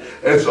done it.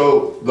 And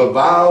so the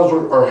vials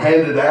are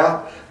handed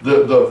out.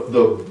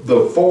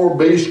 The 4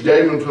 beasts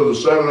gave them to the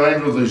 7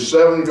 angels, these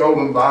 7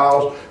 golden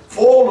vials,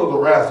 full of the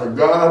wrath of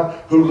God,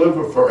 who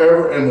liveth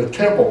forever. And the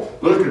temple,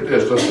 look at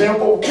this, the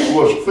temple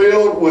was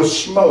filled with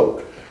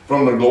smoke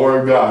from the glory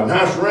of God. And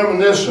that's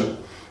reminiscent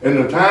in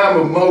the time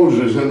of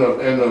Moses and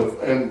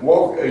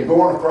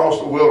going across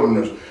the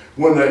wilderness,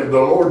 when the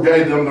Lord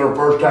gave them their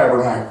first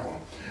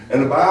tabernacle.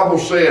 And the Bible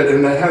said,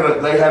 and they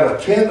had a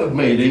tent of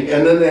meeting,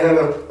 and then they had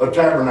a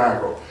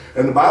tabernacle.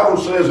 And the Bible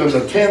says in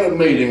the tent of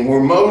meeting,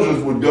 where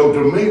Moses would go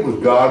to meet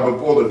with God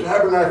before the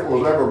tabernacle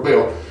was ever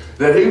built,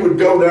 that he would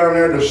go down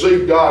there to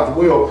seek God's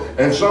will,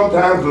 and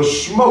sometimes the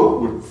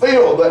smoke would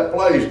fill that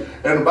place.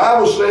 And the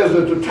Bible says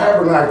that the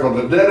tabernacle,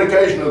 the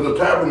dedication of the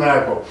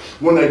tabernacle,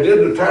 when they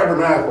did the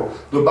tabernacle,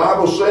 the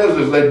Bible says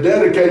as they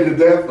dedicated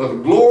that, the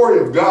glory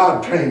of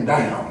God came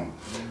down.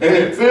 And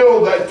it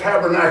filled that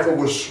tabernacle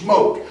with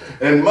smoke.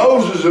 And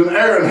Moses and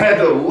Aaron had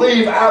to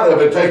leave out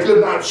of it. They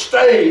could not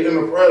stay in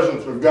the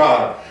presence of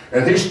God.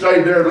 And he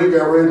stayed there and he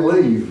got ready to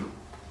leave.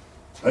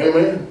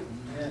 Amen.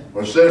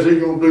 But it says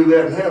he's going to do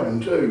that in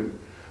heaven too.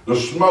 The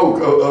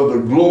smoke of the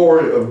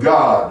glory of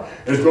God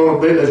is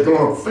going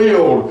to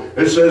fill.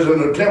 It says,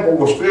 and the temple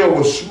was filled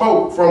with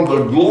smoke from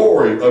the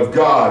glory of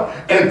God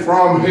and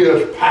from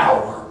His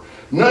power.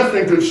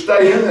 Nothing could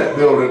stay in that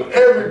building.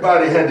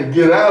 Everybody had to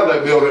get out of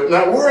that building.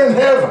 Now we're in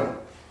heaven.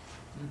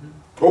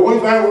 Well, we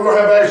think we're going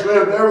to have access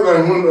to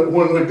everything.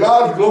 When the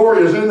God's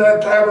glory is in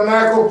that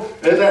tabernacle,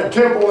 in that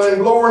temple in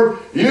glory,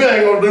 you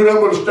ain't going to do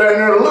nothing but stand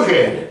there and look at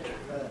it.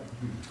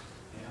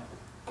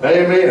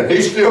 Amen.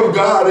 He's still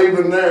God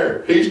even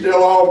there. He's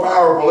still all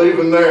powerful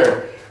even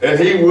there. And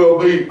He will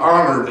be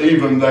honored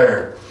even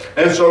there.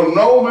 And so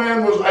no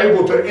man was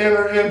able to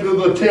enter into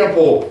the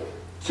temple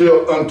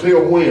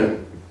until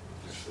when?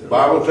 The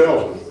Bible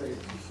tells us.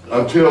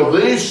 Until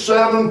these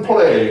 7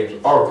 plagues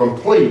are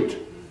complete,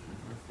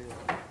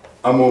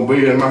 I'm going to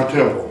be in my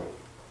temple.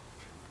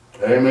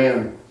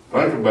 Amen.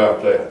 Think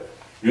about that.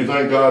 You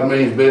think God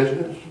means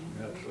business?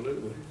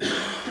 Absolutely.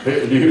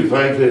 Do you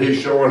think that He's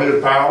showing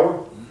His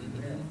power?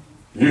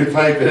 You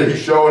think that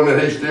He's showing that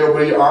He still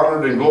be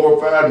honored and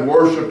glorified and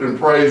worshiped and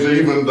praised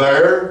even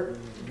there?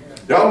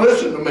 Y'all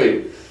listen to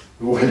me.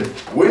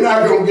 We're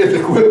not going to get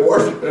to quit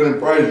worshiping and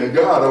praising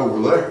God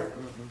over there.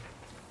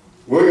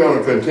 We're going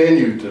to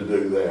continue to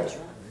do that.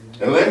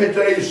 And let me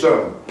tell you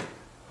something.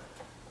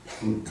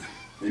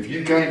 If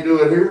you can't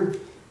do it here,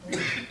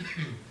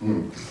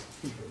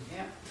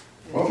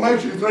 what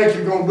makes you think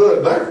you're going to do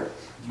it there?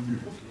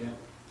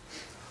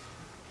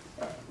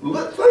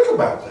 Think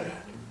about that.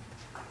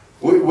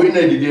 We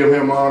need to give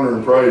Him honor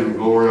and praise and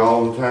glory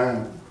all the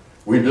time.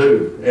 We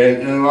do.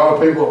 And a lot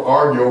of people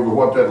argue over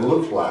what that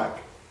looks like.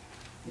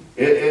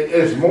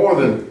 It's more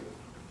than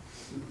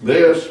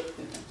this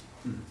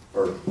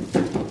or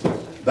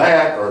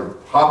that or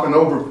hopping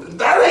over.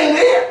 That ain't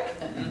it.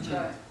 That's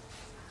right.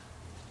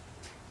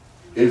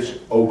 It's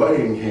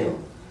obeying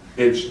Him.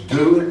 It's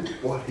doing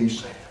what He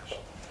says.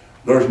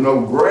 There's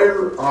no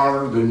greater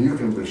honor than you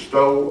can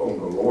bestow on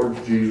the Lord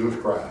Jesus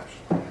Christ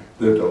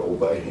than to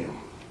obey Him.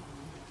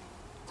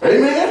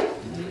 Amen?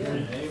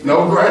 Amen.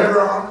 No greater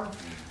honor.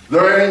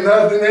 There ain't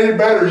nothing any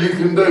better you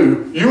can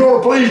do. You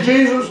want to please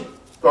Jesus?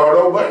 Start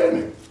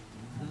obeying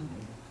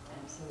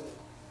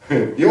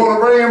Him. You want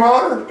to bring Him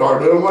honor?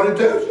 Start doing what He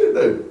tells you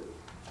to do.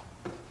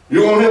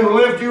 You want Him to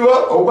lift you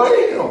up?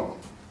 Obey Him.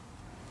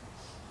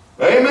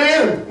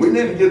 Amen. We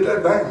need to get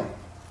that down.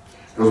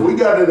 Because we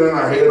got it in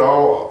our head,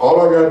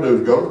 all I got to do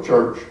is go to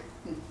church.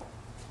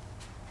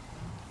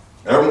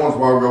 Every once in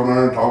a while go down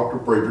there and talk to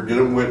the preacher, get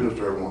him witness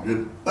to everyone.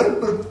 And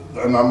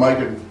I'm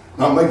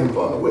not making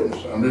fun of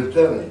witness. I'm just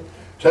telling you.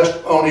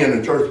 Testimony in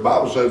the church, the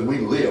Bible says we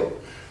live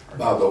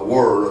by the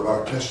word of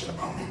our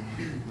testimony.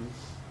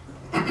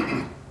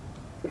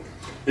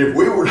 If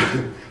we were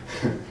to,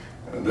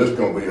 and this is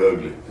going to be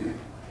ugly.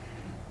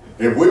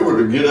 If we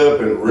were to get up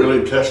and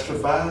really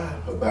testify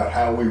about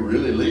how we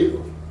really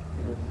live,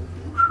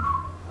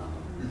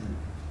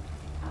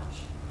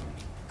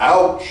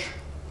 ouch.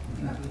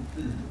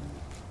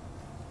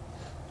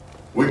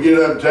 We get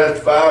up and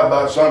testify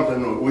about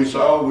something that we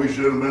saw we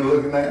should have been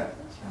looking at.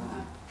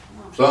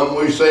 Something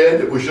we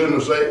said that we shouldn't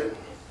have said.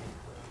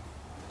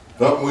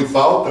 Something we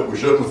thought that we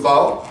shouldn't have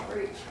thought.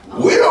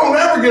 We don't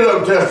ever get up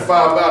and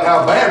testify about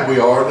how bad we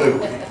are, do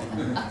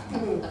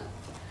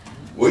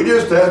we? We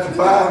just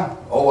testify,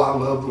 oh, I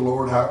love the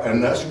Lord,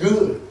 and that's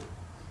good.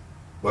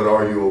 But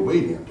are you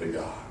obedient to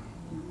God?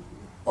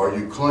 Are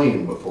you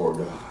clean before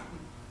God?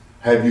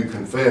 Have you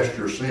confessed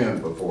your sin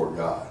before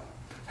God?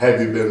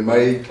 Have you been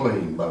made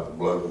clean by the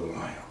blood of the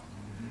Lamb?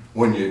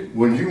 When you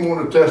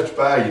want to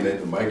testify, you need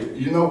to make it.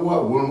 You know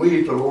what? When we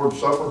eat the Lord's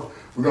Supper,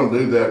 we're going to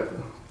do that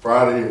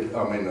February the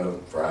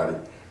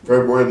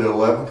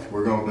 11th.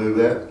 We're going to do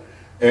that.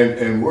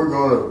 And we're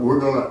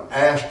going to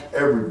ask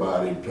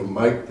everybody to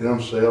make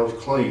themselves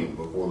clean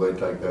before they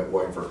take that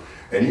wafer.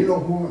 And you know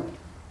what?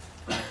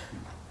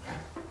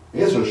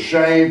 It's a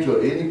shame to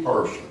any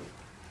person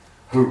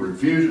who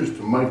refuses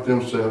to make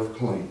themselves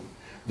clean,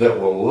 that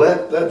will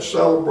let that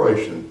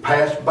celebration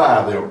pass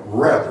by them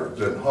rather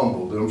than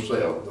humble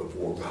themselves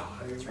before God.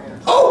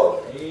 Amen. Oh!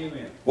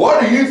 Amen.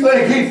 What do you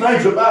think He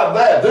thinks about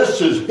that?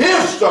 This is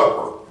His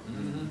supper.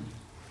 Mm-hmm.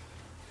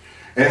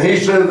 And He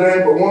said there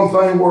ain't but one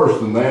thing worse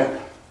than that,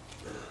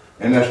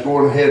 and that's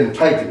going ahead and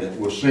taking it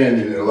with sin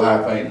in your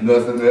life. Ain't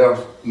nothing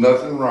else,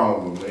 nothing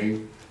wrong with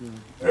me.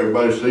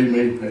 Everybody see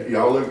me,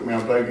 y'all look at me,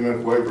 I'm taking this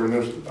wafer and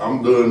this,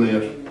 I'm doing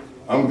this.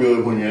 I'm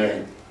good when you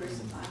ain't.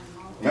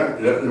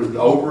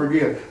 Over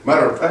again.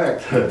 Matter of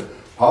fact,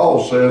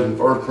 Paul says in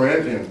 1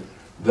 Corinthians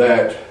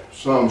that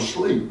some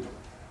sleep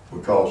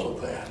because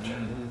of that.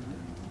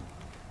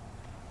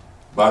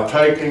 By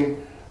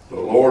taking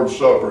the Lord's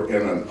Supper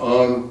in an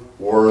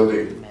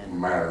unworthy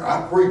manner.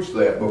 I preach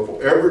that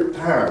before every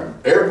time.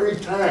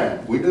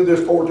 We do this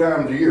 4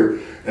 times a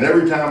year, and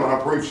every time I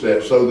preach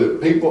that so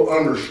that people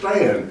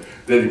understand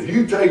that if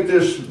you take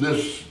this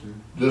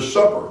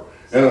supper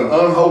in an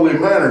unholy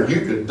manner,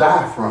 you could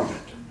die from it.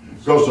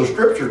 Because the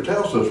Scripture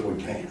tells us we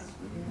can.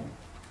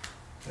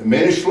 And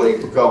many sleep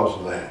because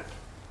of that.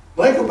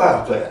 Think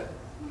about that.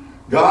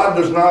 God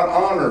does not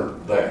honor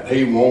that.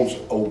 He wants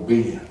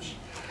obedience.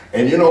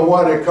 And you know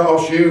what it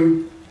costs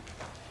you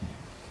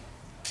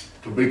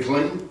to be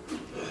clean?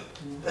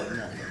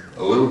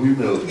 A little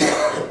humility,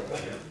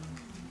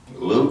 a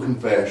little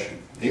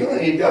confession. You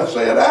ain't even got to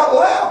say it out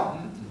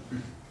loud.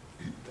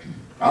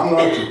 I'm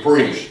not your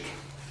priest.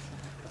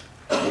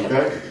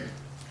 Okay?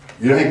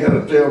 You ain't got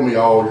to tell me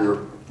all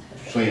your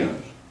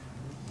sins.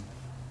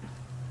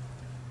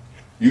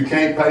 You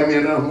can't pay me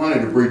enough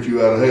money to preach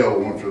you out of hell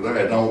once you're there.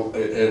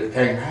 It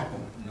can't happen.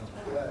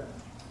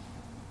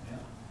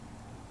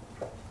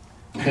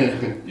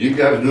 You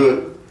got to do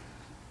it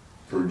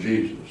for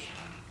Jesus.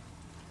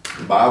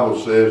 The Bible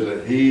says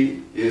that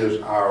He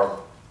is our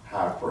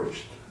high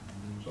priest.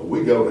 So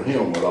we go to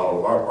Him with all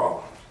of our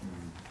problems.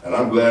 And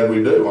I'm glad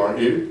we do, aren't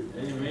you?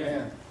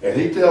 Amen. And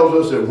He tells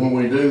us that when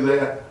we do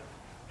that,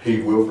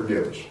 He will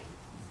forgive us.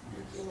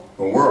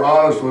 When we're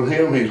honest with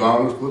Him, He's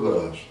honest with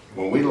us.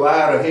 When we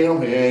lie to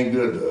Him, He ain't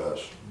good to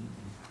us.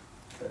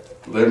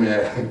 Let me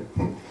ask.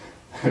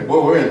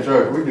 Well, we're in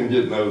church. We can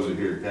get nosy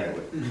here, can't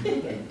we?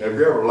 Have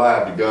you ever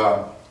lied to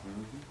God?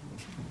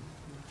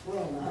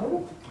 Well,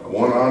 no.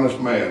 One honest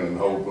man in the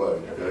whole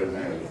place.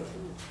 Amen.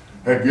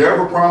 Have you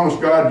ever promised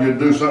God you'd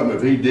do something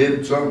if He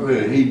did something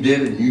and He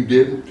did it and you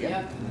didn't?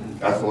 Yep.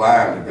 That's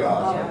lying to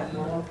God.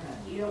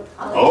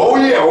 Oh, Oh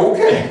yeah,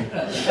 okay.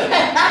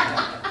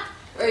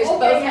 Raise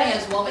both Okay,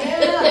 hands, woman.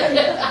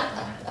 Yeah.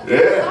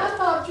 I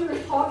thought you were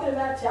talking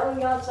about telling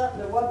God something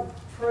that wasn't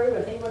true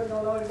and He wasn't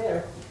going to know any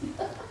better.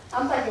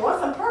 I'm thinking,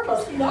 what's the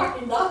purpose? He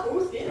already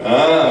knows.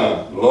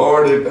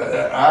 Lord,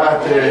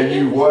 I tell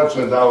you what,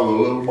 since I was a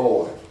little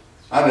boy,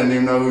 I didn't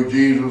even know who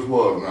Jesus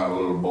was when I was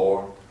a little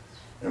boy.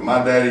 And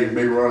my daddy would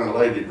be running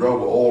late. He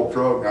drove an oil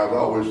truck, and I was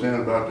always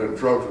seeing about them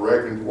trucks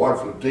wrecking.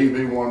 Watched the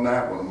TV one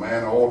night when a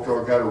man, an oil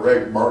truck had a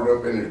wreck and burned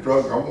up in his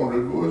truck. I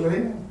wondered who was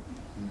him.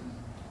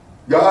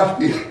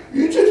 God,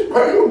 you just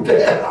bring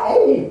Dad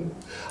home.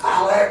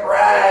 I'll act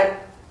right.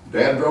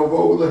 Dad drove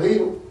over the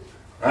hill.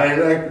 I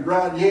ain't acted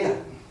right yet.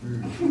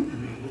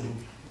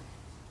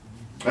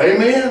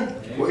 Amen?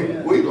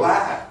 We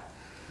lie.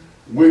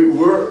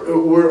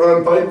 We're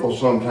unfaithful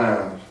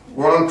sometimes.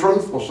 We're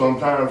untruthful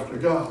sometimes to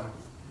God.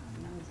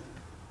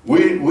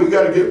 We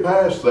got to get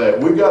past that.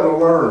 We got to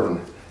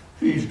learn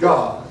He's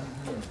God.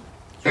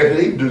 And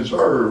He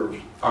deserves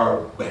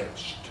our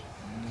best.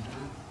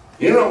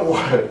 You know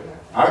what?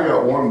 I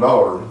got one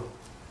daughter,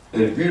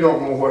 and if you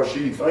don't know what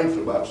she thinks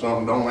about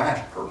something, don't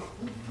ask her.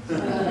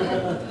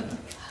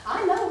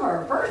 I know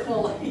her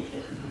personally.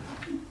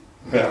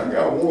 Yeah, I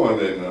got one,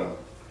 and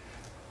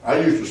I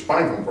used to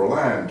spank them for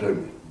lying to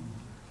me.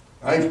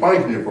 I ain't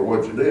spanking you for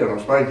what you did, I'm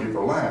spanking you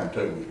for lying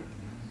to me.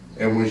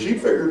 And when she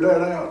figured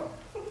that out,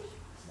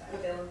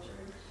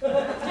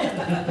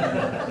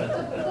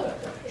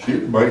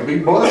 she'd make me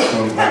blush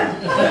sometimes.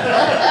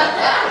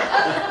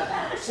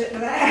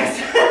 Shouldn't have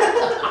asked.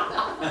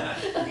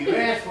 You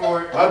asked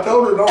for it. I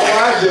told her don't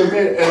lie to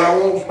me, and I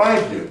won't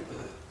spank you.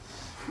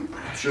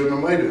 I shouldn't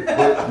have made it, but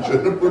I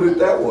shouldn't have put it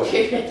that way.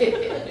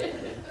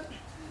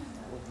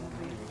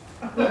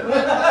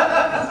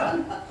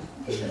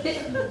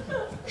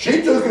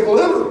 She took it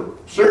literally,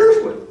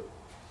 seriously.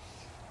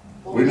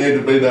 We need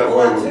to be that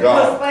way with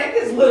God. Spank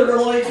is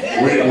literally.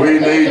 We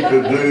need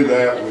to do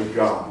that with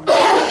God.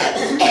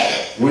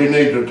 We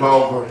need to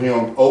talk to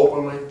Him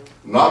openly,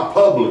 not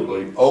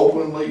publicly,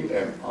 openly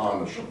and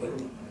honestly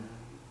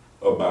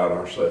about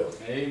ourselves.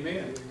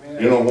 Amen.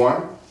 You know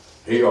why?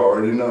 He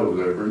already knows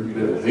every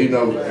bit. He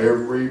knows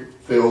every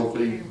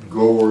filthy,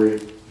 gory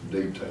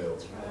detail.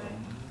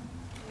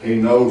 He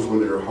knows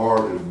whether your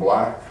heart is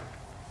black.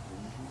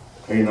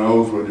 He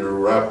knows whether you're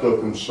wrapped up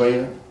in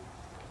sin.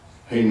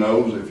 He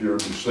knows if you're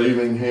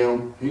deceiving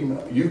Him.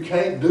 You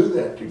can't do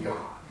that to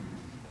God.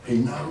 He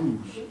knows.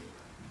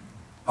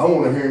 I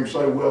want to hear Him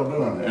say, well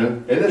done.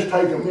 And it's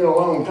taken me a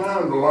long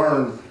time to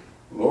learn,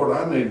 Lord,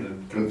 I need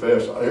to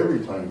confess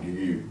everything to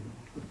You.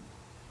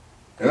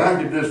 And I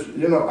could just,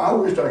 I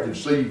wish I could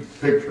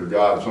picture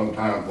God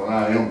sometimes when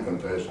I am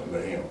confessing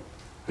to Him.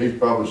 He's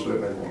probably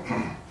sitting there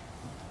going,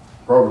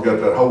 probably got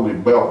that holy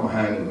belt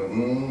behind him.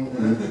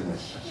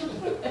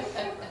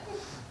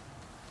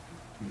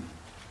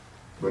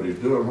 But He's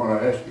doing what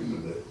I asked Him to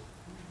do.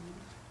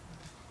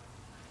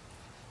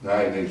 Now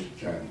He needs to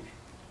change.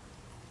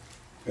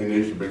 He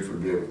needs to be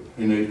forgiven.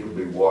 He needs to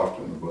be washed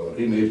in the blood.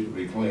 He needs to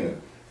be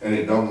cleansed. And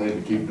He don't need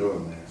to keep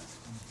doing that.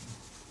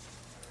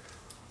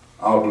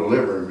 I'll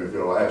deliver him if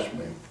He'll ask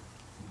me.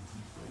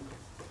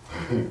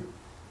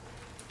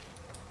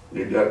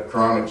 You got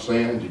chronic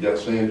sins, you got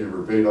sins you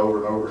repeat over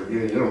and over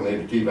again. You don't need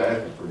to keep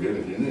asking for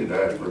forgiveness. You need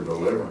to ask for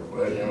deliverance.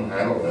 Let Him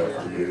handle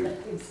that for you.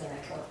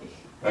 Exactly.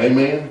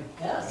 Amen?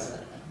 Yes.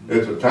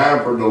 It's a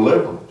time for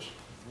deliverance.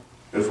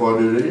 That's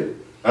what it is.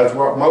 That's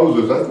what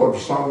the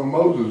Song of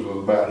Moses was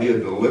about. He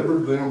had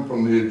delivered them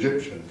from the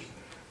Egyptians,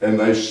 and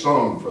they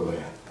sung for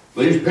that.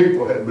 These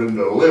people had been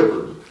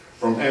delivered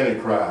from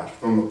Antichrist,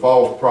 from the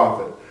false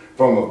prophet,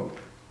 from a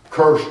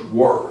cursed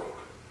world.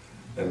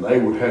 And they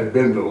had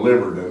been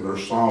delivered, and their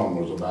song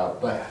was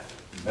about that.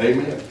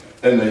 Amen.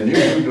 And they knew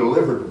who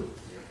delivered them.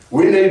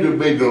 We need to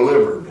be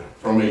delivered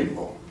from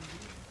evil.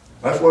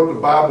 That's what the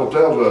Bible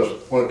tells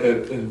us. When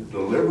it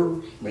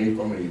deliver me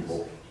from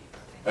evil.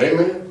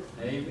 Amen?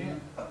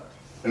 Amen.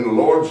 In the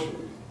Lord's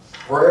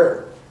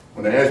Prayer,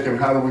 when they asked him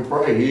how do we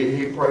pray,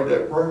 he prayed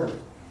that prayer.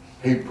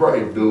 He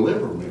prayed,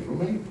 deliver me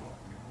from evil.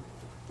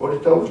 What he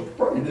told us to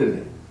pray,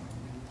 didn't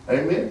he?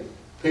 Amen?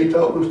 He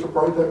told us to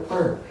pray that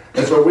prayer.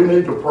 And so we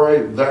need to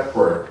pray that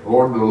prayer.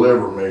 Lord,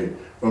 deliver me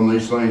from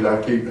these things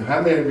I keep.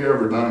 How many of you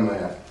ever done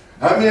that?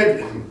 How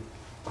many of you,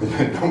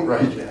 don't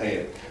raise your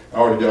hand. I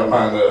already got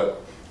mine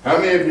up. How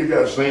many of you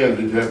got sins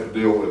that you have to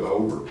deal with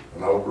over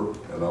and over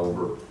and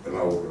over and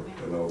over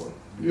and over?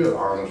 You're an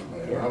honest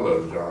man. I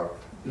love John.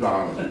 He's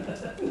honest.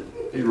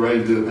 He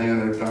raised his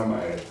hand every time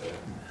I asked that.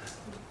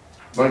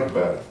 Think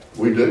about it.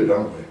 We do,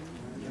 don't we?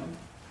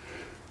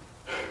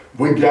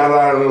 We got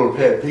our little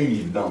pet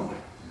peeves, don't we?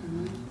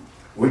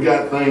 We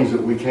got things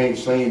that we can't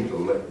seem to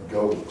let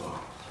go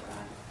of.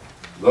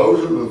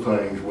 Those are the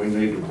things we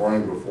need to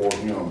bring before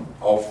him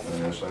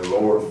often and say,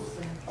 Lord,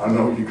 I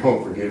know you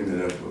can't forgive me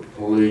this, but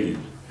please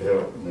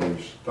help me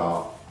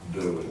stop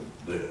doing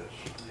this.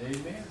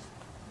 Amen.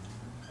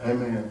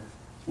 Amen.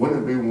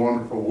 Wouldn't it be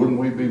wonderful? Wouldn't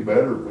we be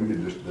better if we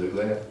could just do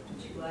that?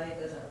 Aren't you glad it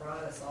doesn't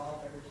write us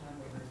off every time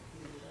we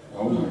repeat it?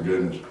 Oh my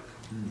goodness.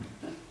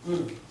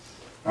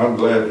 I'm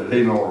glad that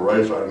he don't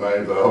erase our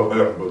names out of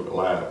that book of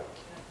life.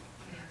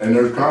 And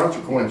there's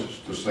consequences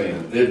to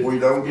sin. If we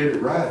don't get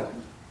it right,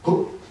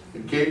 poof,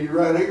 it kills you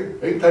right here.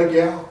 He can take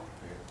you out.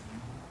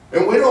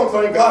 And we don't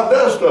think God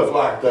does stuff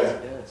like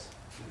that.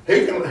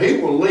 He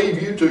will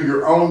leave you to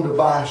your own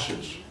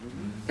devices.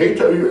 He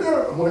told you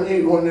when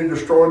he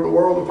destroyed the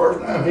world the first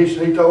time.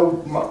 He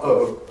told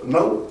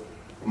Noah,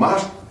 my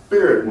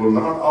spirit will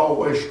not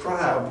always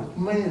strive with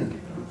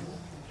men.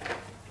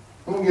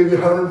 I'm gonna give you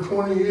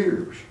 120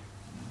 years.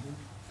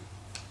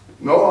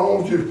 No, I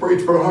want you to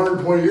preach for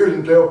 120 years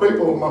and tell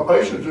people my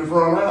patience has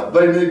run out.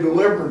 They need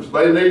deliverance.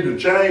 They need to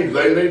change.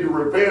 They need to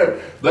repent.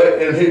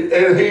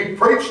 And he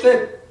preached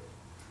it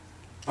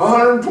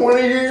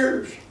 120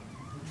 years.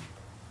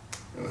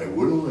 And they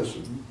wouldn't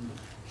listen.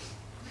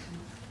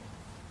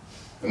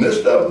 And this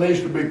stuff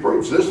needs to be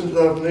preached. This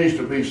stuff needs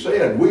to be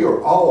said. We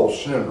are all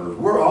sinners.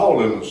 We're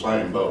all in the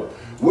same boat.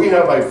 We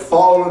have a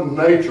fallen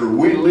nature.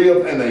 We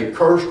live in a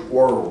cursed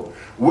world.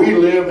 We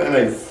live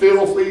in a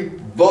filthy,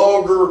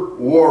 vulgar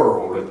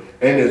world.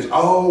 And it's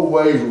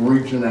always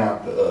reaching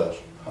out to us.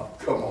 Oh,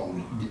 come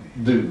on,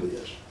 do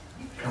this.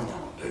 Come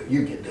on,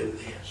 you can do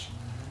this.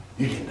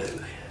 You can do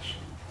this.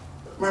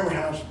 Remember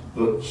how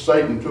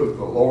Satan took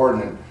the Lord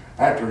and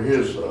after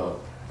his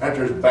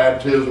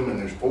baptism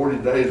and his 40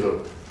 days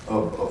of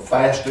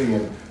fasting,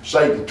 and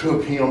Satan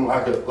took him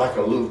like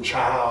a little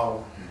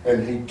child,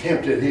 and he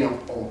tempted him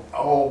on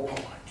all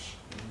points.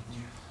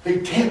 He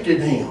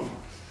tempted him.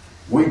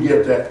 We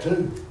get that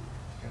too.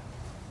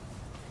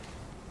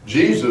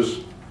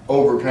 Jesus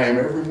overcame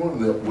every one of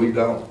them. We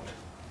don't.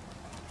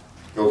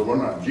 Because we're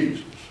not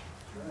Jesus.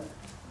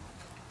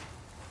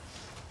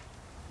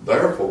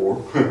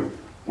 Therefore,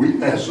 we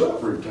mess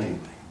up routinely.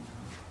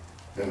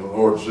 And the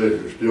Lord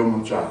says, you're still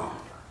my child,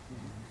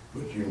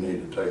 but you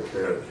need to take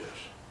care of this.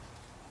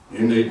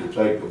 You need to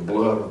take the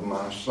blood of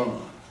my son,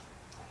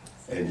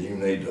 and you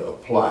need to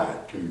apply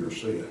it to your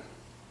sin.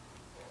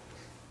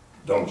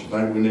 Don't you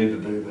think we need to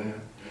do that?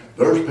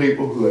 There's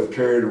people who have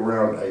carried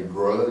around a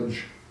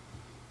grudge.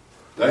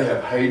 They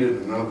have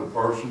hated another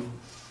person,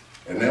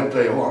 and they'll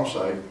tell you, oh, I'm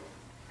saved.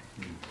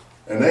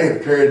 And they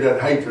have carried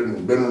that hatred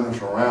and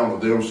bitterness around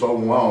with them so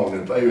long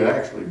that they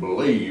actually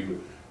believe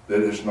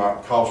that it's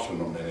not costing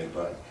them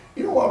anything.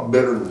 You know what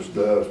bitterness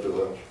does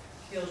to us?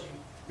 Kills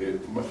you.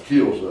 It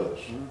kills us.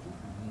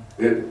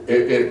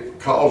 It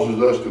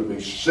causes us to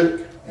be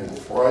sick and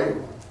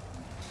frail.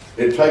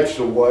 It takes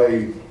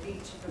away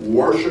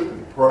worship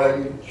and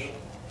praise.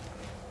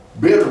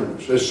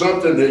 Bitterness is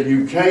something that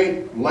you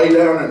can't lay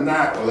down at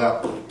night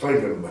without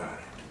thinking about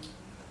it.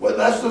 Well,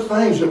 that's the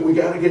things that we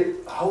got to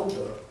get hold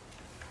of.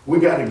 We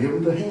got to give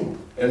them to him,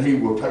 and he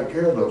will take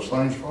care of those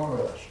things for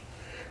us.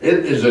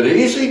 Is it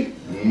easy?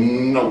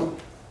 No.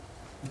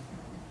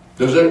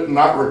 Does it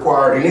not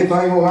require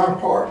anything on our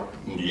part?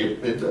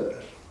 Yep, it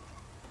does.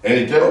 And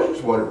he tells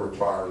us what it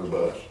requires of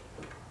us.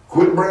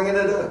 Quit bringing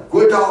it up.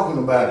 Quit talking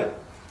about it.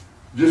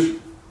 Just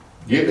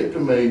give it to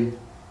me.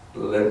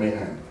 Let me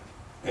handle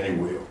it. And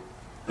he will.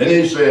 And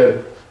he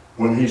said,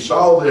 when he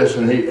saw this,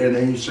 and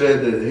he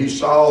said that he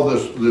saw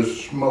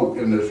this smoke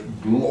and this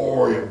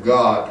glory of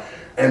God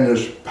and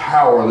this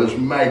power, this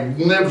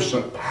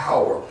magnificent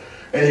power,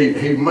 and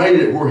he made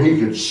it where he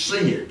could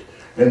see it.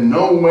 And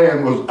no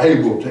man was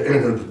able to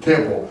enter the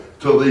temple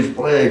till these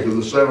plagues of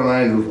the 7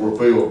 angels were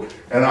filled.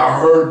 And I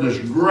heard this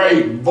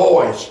great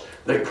voice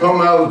that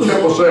come out of the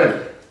temple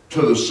saying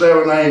to the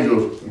 7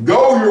 angels,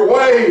 go your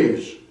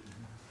ways,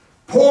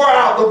 pour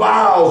out the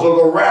vials of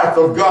the wrath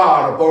of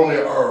God upon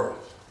the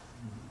earth.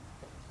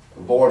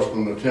 The voice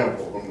from the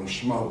temple, from the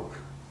smoke,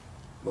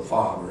 the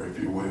Father, if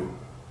you will,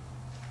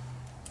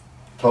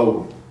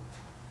 told him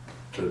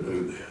to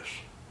do this.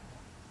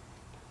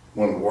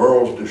 When the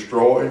world's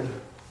destroyed,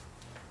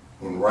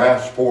 when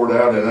wrath's poured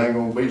out, it ain't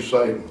going to be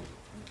Satan.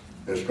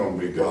 It's going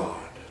to be God.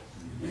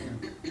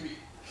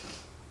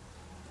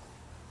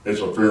 It's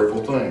a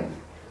fearful thing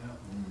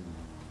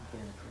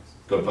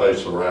to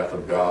face the wrath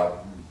of God.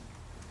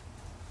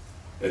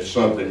 It's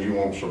something you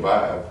won't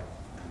survive.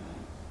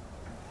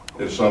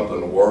 It's something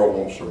the world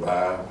won't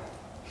survive.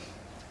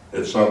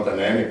 It's something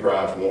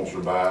Antichrist won't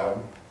survive.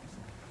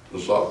 The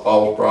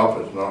false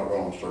prophet's not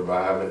going to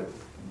survive it.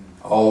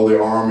 All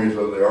the armies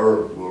of the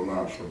earth will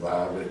not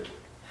survive it.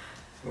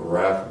 The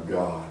wrath of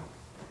God.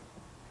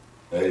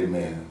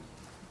 Amen.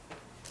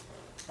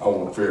 I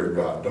want to fear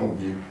God, don't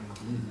you?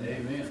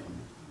 Amen.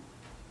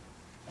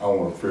 I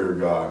want to fear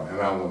God and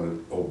I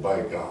want to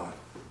obey God.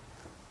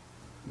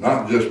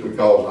 Not just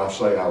because I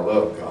say I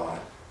love God,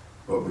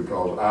 but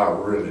because I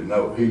really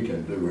know He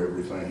can do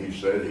everything He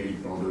said He's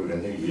going to do,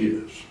 and He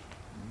is.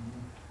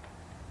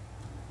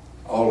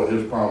 All of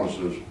His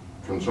promises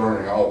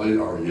concerning all these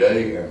are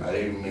yea and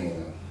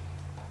amen.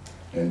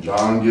 And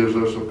John gives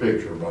us a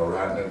picture by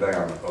writing it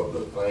down of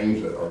the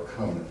things that are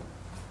coming.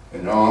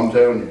 And y'all, I'm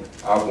telling you,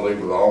 I believe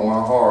with all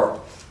my heart,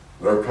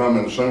 they're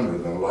coming sooner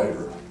than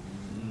later.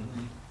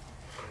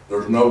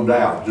 There's no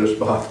doubt, just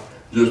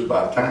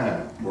by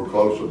time, we're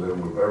closer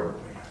than we've ever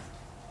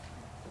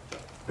been.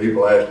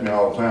 People ask me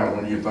all the time,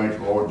 when do you think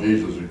the Lord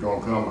Jesus is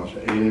going to come? I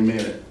say, any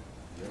minute.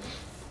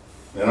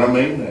 And I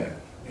mean that.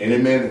 Any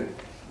minute.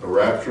 The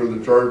rapture of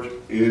the church,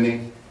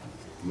 any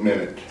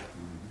minute.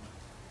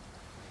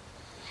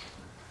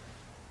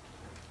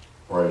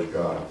 Praise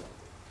God.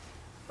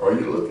 Are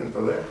you looking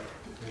for that?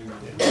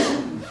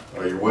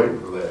 Are you waiting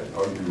for that?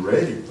 Are you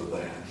ready for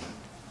that?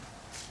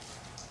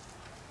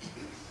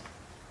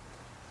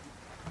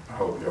 I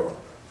hope you are.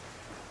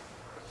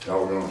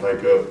 Y'all are going to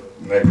take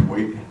up next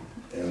week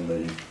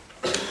and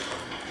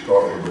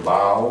start with the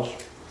vials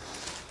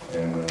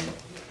and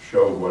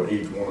show what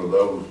each one of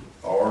those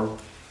are,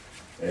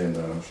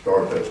 and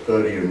start that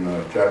study in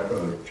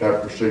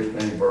chapter 16,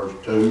 verse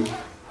 2.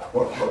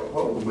 What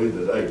will be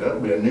the date? That'll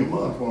be a new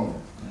month, won't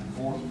it?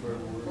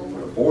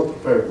 The 4th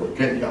of February.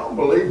 Can y'all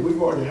believe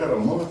we've already had a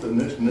month in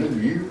this new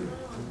year?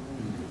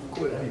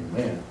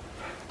 Amen.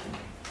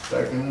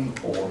 2nd and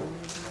the 4th.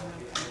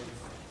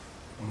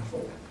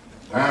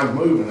 Time's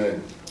moving,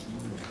 and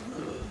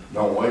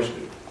don't waste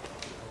it.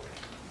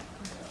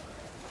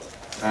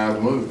 Time's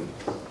moving.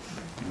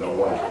 Don't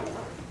waste it.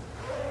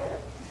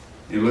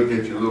 You look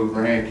at your little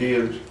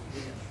grandkids,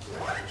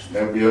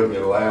 they'll be up in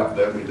your lap,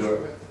 they'll be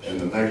doing it, and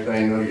the next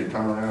thing you know, you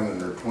turn around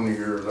and they're 20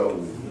 years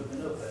old.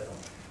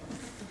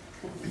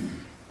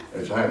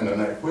 It's happening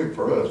that quick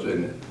for us,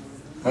 isn't it?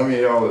 How many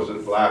of y'all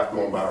is life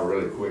going by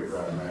really quick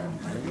right now?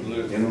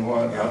 You know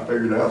what? I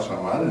figured out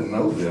something. I didn't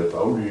know this. The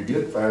older you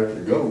get, the faster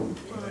it goes.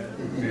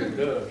 It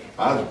does.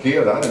 I was a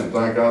kid, I didn't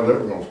think I was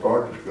ever going to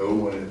start to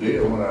school. When I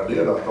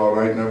did, I thought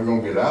I ain't never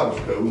going to get out of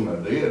school, and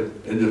I did.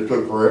 It just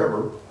took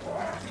forever.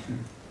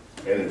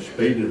 And it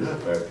speeded up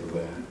after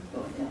that.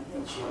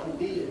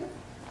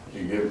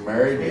 You get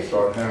married, you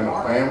start having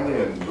a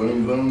family, and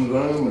zoom, zoom,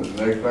 zoom, and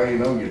the next thing you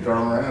know, you turn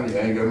around, you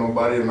ain't got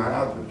nobody in the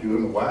house but you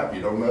and the wife.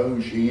 You don't know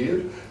who she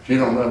is. She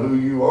don't know who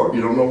you are.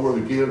 You don't know where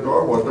the kids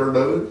are, what they're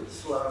doing.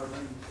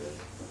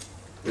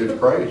 It's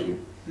crazy.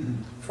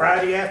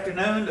 Friday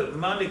afternoon to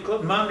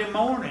Monday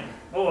morning.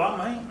 Oh,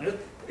 I mean,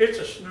 it's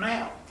a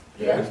snap.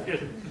 Yeah. It's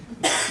just,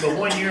 but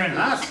when you're in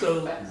high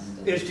school,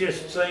 it's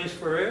just seems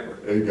forever.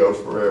 It goes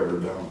forever,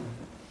 don't it?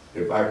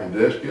 If I can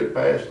just get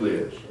past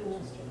this.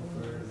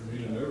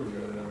 You never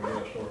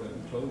got started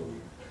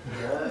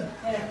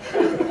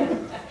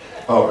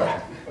All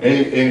right.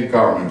 Any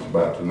comments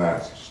about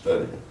tonight's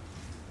study?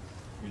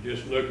 You're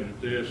just looking at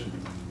this.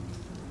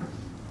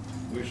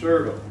 We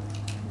serve a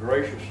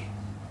gracious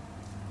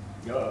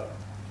God.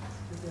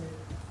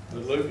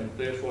 But looking at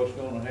this, what's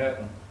going to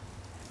happen?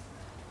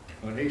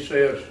 When He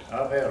says,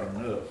 I've had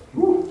enough,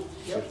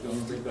 it's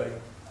going to be bad.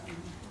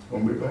 It's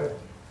going to be bad.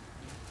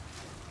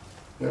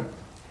 Yeah.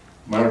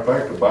 Matter of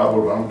fact, the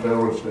Bible don't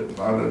tell us that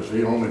not is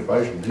He only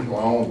patient, He's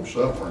long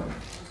suffering.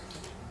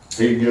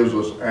 He gives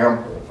us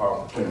ample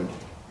opportunity.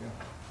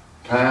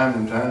 Time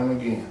and time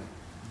again.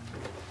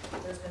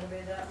 There's gonna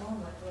be that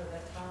moment where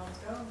that time's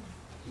gone.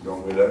 It's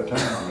going to be that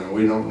time, and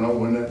we don't know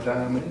when that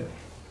time is.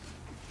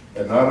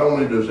 And not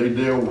only does He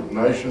deal with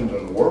nations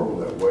and the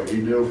world that way,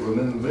 He deals with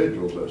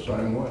individuals that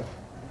same way.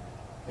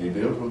 He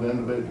deals with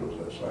individuals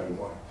that same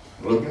way.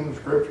 Look in the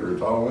Scripture,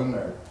 it's all in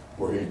there,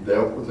 where He's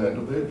dealt with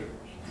individuals.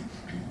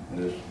 And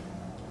His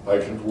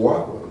patience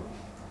walked with them,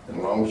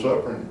 and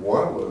long-suffering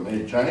walked with them.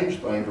 And He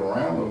changed things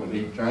around them, and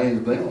He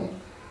changed them,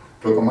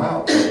 took them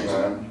out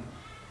sometimes.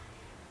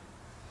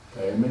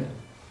 Amen.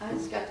 I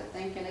just got to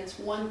thinking, it's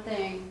one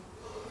thing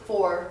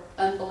for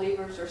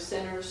unbelievers or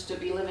sinners to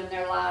be living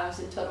their lives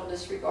in total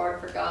disregard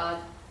for God.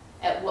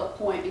 At what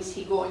point is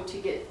He going to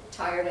get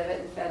tired of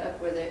it and fed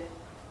up with it?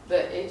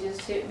 But it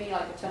just hit me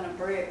like a ton of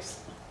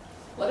bricks.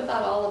 What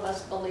about all of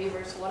us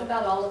believers? What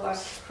about all of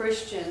us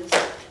Christians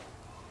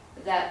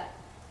that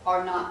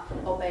are not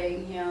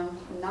obeying Him,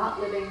 not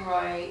living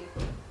right,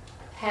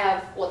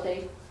 have what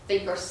they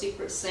think are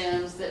secret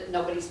sins that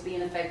nobody's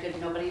being affected,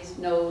 nobody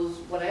knows,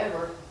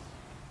 whatever?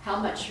 How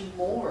much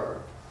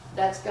more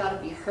that's got to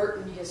be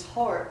hurting His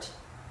heart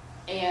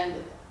and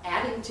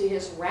adding to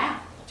his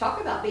wrath. Talk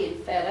about being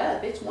fed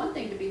up. It's one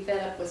thing to be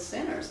fed up with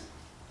sinners,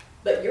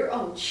 but your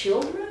own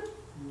children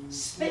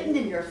spitting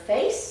in your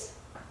face?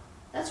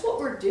 That's what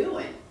we're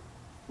doing.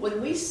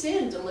 When we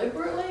sin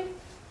deliberately,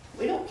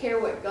 we don't care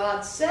what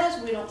God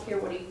says, we don't care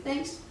what he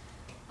thinks.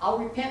 I'll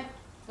repent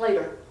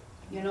later,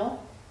 you know,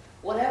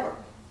 whatever.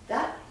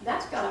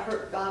 That's got to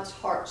hurt God's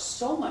heart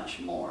so much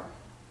more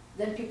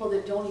than people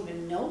that don't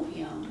even know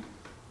him.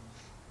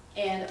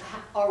 And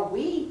are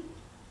we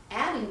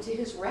adding to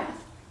his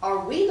wrath?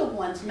 Are we the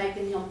ones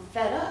making him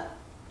fed up?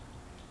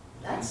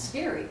 That's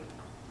scary.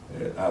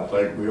 Yeah, I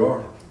think we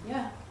are.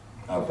 Yeah.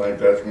 I think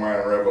that's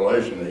why in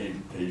Revelation,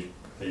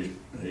 he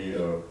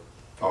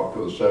talked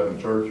to the 7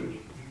 churches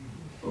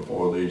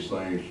before these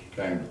things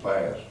came to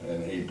pass.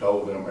 And he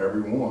told them,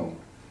 every one,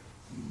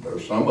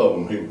 there's some of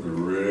them he was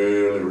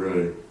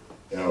really,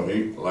 you know,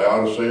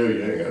 Laodicea,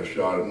 you ain't got a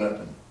shot at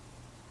nothing.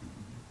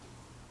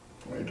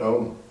 He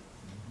told them,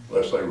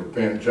 unless they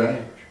repent and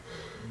change.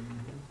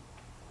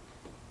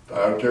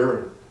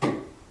 Thyatira,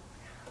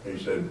 he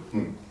said,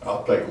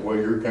 I'll take away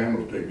your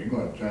candlestick, you're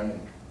going to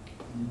change.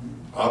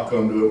 I'll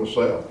come do it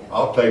myself.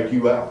 I'll take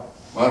you out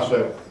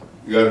myself.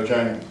 You got to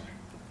change.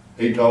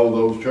 He told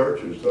those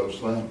churches those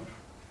things.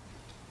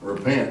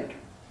 Repent.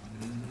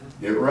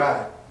 Get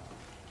right.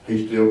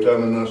 He's still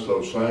telling us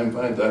those same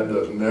things. That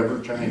does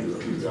never change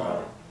with you,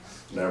 God.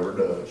 Never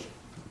does.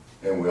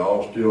 And we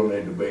all still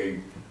need to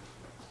be,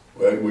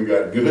 well, we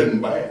got good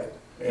and bad.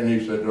 And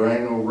he said there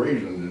ain't no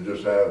reason to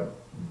just have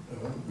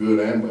good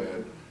and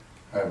bad.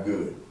 Have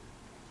good.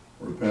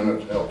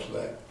 Repentance helps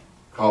that.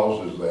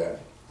 Causes that.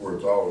 Where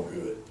it's all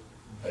good.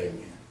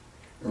 Amen.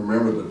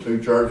 Remember the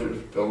 2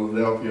 churches,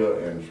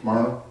 Philadelphia and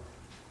Smyrna?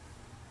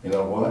 You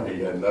know what?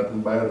 He had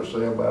nothing bad to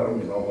say about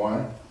them. You know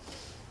why?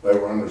 They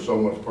were under so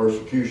much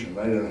persecution.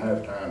 They didn't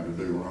have time to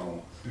do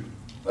wrong.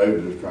 They were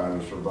just trying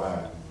to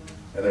survive.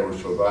 And they were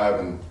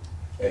surviving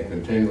and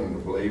continuing to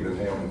believe in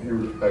him, and he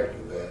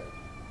respected that.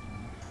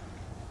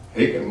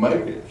 He can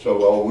make it,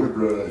 so all we're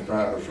doing is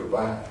trying to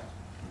survive.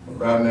 But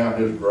right now,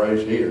 his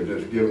grace, he has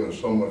just given us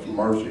so much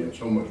mercy and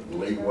so much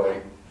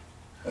leeway.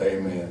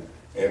 Amen.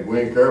 And if we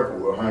ain't careful,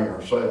 we'll hang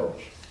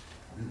ourselves.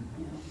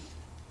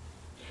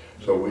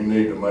 So we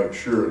need to make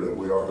sure that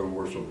we are who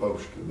we're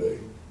supposed to be.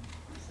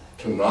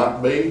 To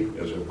not be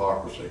is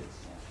hypocrisy.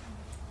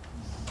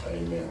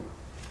 Amen.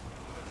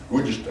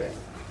 Would you stand?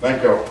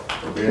 Thank y'all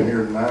for being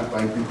here tonight.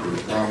 Thank you for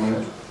your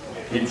comments.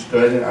 Keep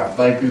studying. I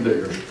thank you that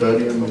you're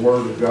studying the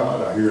Word of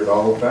God. I hear it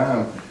all the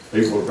time.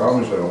 People call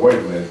me saying, wait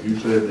a minute, you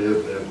said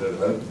this.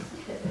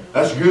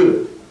 That's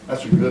good.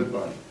 That's a good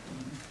thing.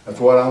 That's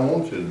what I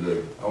want you to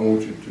do. I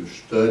want you to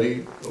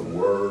study the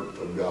Word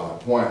of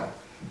God. Why?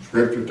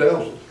 Scripture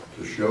tells us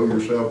to show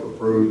yourself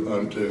approved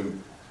unto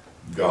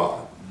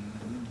God.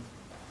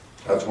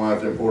 That's why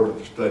it's important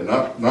to study.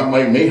 Not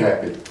make me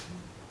happy.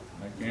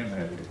 Make him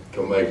happy.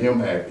 To make him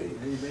happy.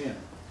 Amen.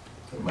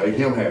 To make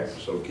him happy.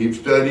 So keep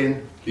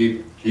studying,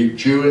 keep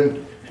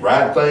chewing,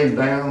 write things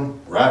down,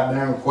 write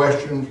down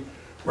questions,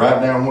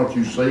 write down what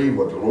you see,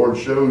 what the Lord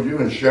shows you,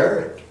 and share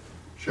it.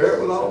 Share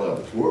it with all of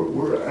us.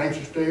 We're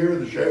anxious to hear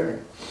the sharing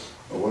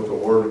of what the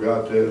Word of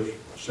God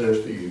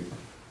says to you.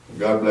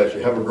 God bless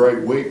you. Have a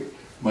great week.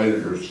 May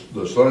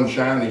the sun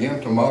shine again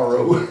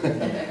tomorrow.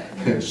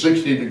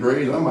 60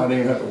 degrees. I might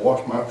even have to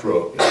wash my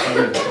truck.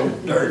 It's so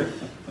dirty.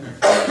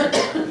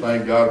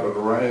 Thank God for the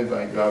rain.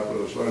 Thank God for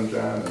the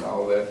sunshine and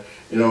all that.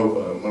 You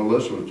know,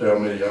 Melissa was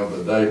telling me the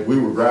other day, we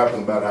were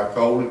griping about how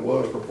cold it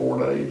was for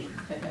 4 days.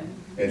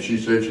 And she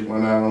said she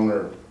went out on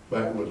her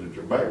back, was it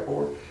your back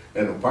porch?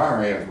 And the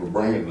fire ants were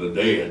bringing the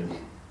dead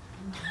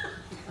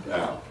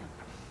out.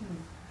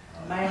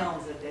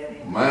 Mounds of dead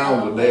ends.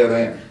 Mounds of dead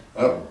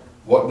ants.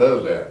 What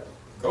does that?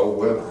 Cold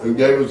weather. Who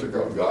gave us the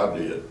cold? God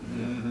did.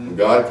 And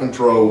God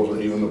controls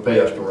even the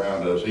pest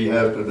around us. He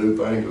has to do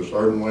things a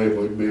certain way if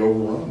we'd be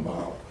overrun by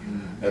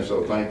them. And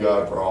so thank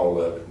God for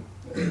all of it.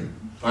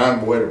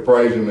 Find a way to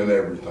praise Him in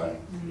everything.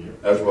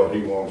 That's what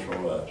He wants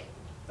from us.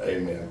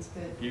 Amen. That's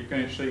good. You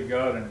can't see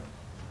God in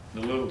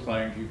the little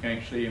things, you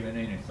can't see him in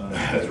anything.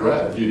 That's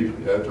right.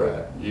 That's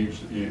right.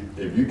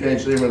 If you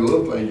can't see Him in the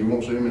little things, you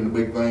won't see Him in the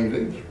big things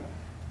either.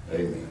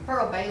 Amen.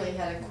 Pearl Bailey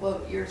had a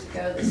quote years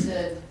ago that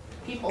said,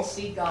 people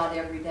see God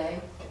every day,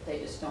 they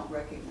just don't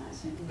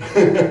recognize Him.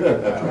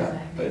 That's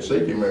right. They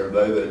seek Him every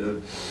day. They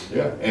just,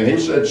 yeah. And He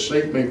said,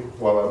 seek me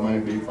while I may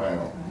be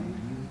found.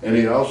 And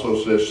He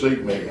also says,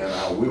 seek me and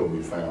I will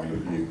be found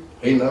of you.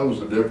 He knows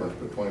the difference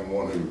between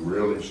one who's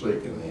really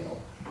seeking Him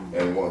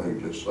and one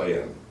who's just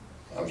saying,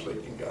 I'm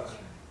seeking God.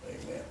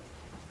 Amen.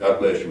 God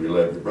bless you. We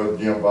love you. Brother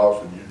Jim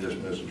Boss, would you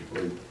dismiss us,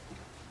 please?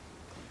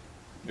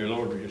 Dear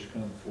Lord, we just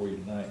come before you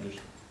tonight, just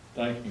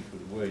thank you for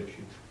the way that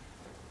you've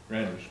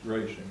granted us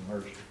grace and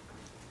mercy.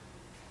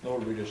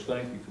 Lord, we just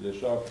thank you for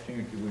this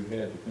opportunity we've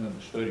had to come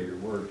to study your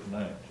word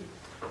tonight,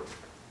 to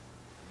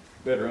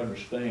better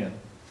understand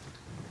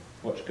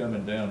what's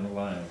coming down the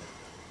line.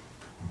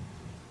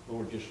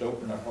 Lord, just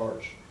open our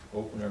hearts,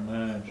 open our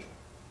minds,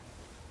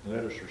 and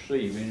let us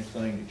receive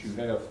anything that you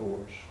have for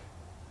us.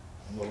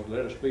 Lord,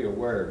 let us be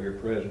aware of your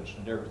presence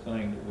in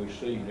everything that we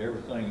see, and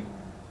everything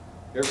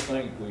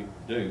that we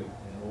do.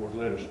 And Lord,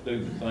 let us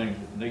do the things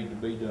that need to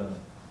be done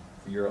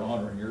for your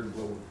honor and your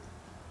glory.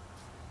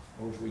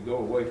 Lord, as we go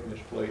away from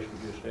this place,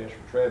 we just ask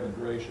for traveling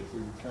grace as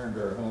we return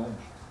to our homes.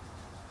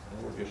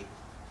 And Lord, just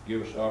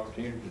give us the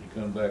opportunity to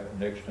come back the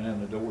next time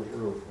the doors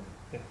are open.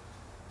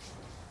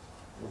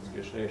 Lord,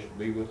 we just ask you to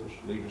be with us,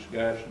 lead us,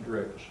 guide us, and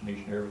direct us in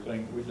each and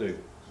everything that we do.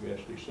 We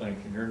ask these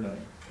things in your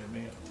name.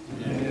 Amen.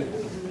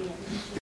 Amen.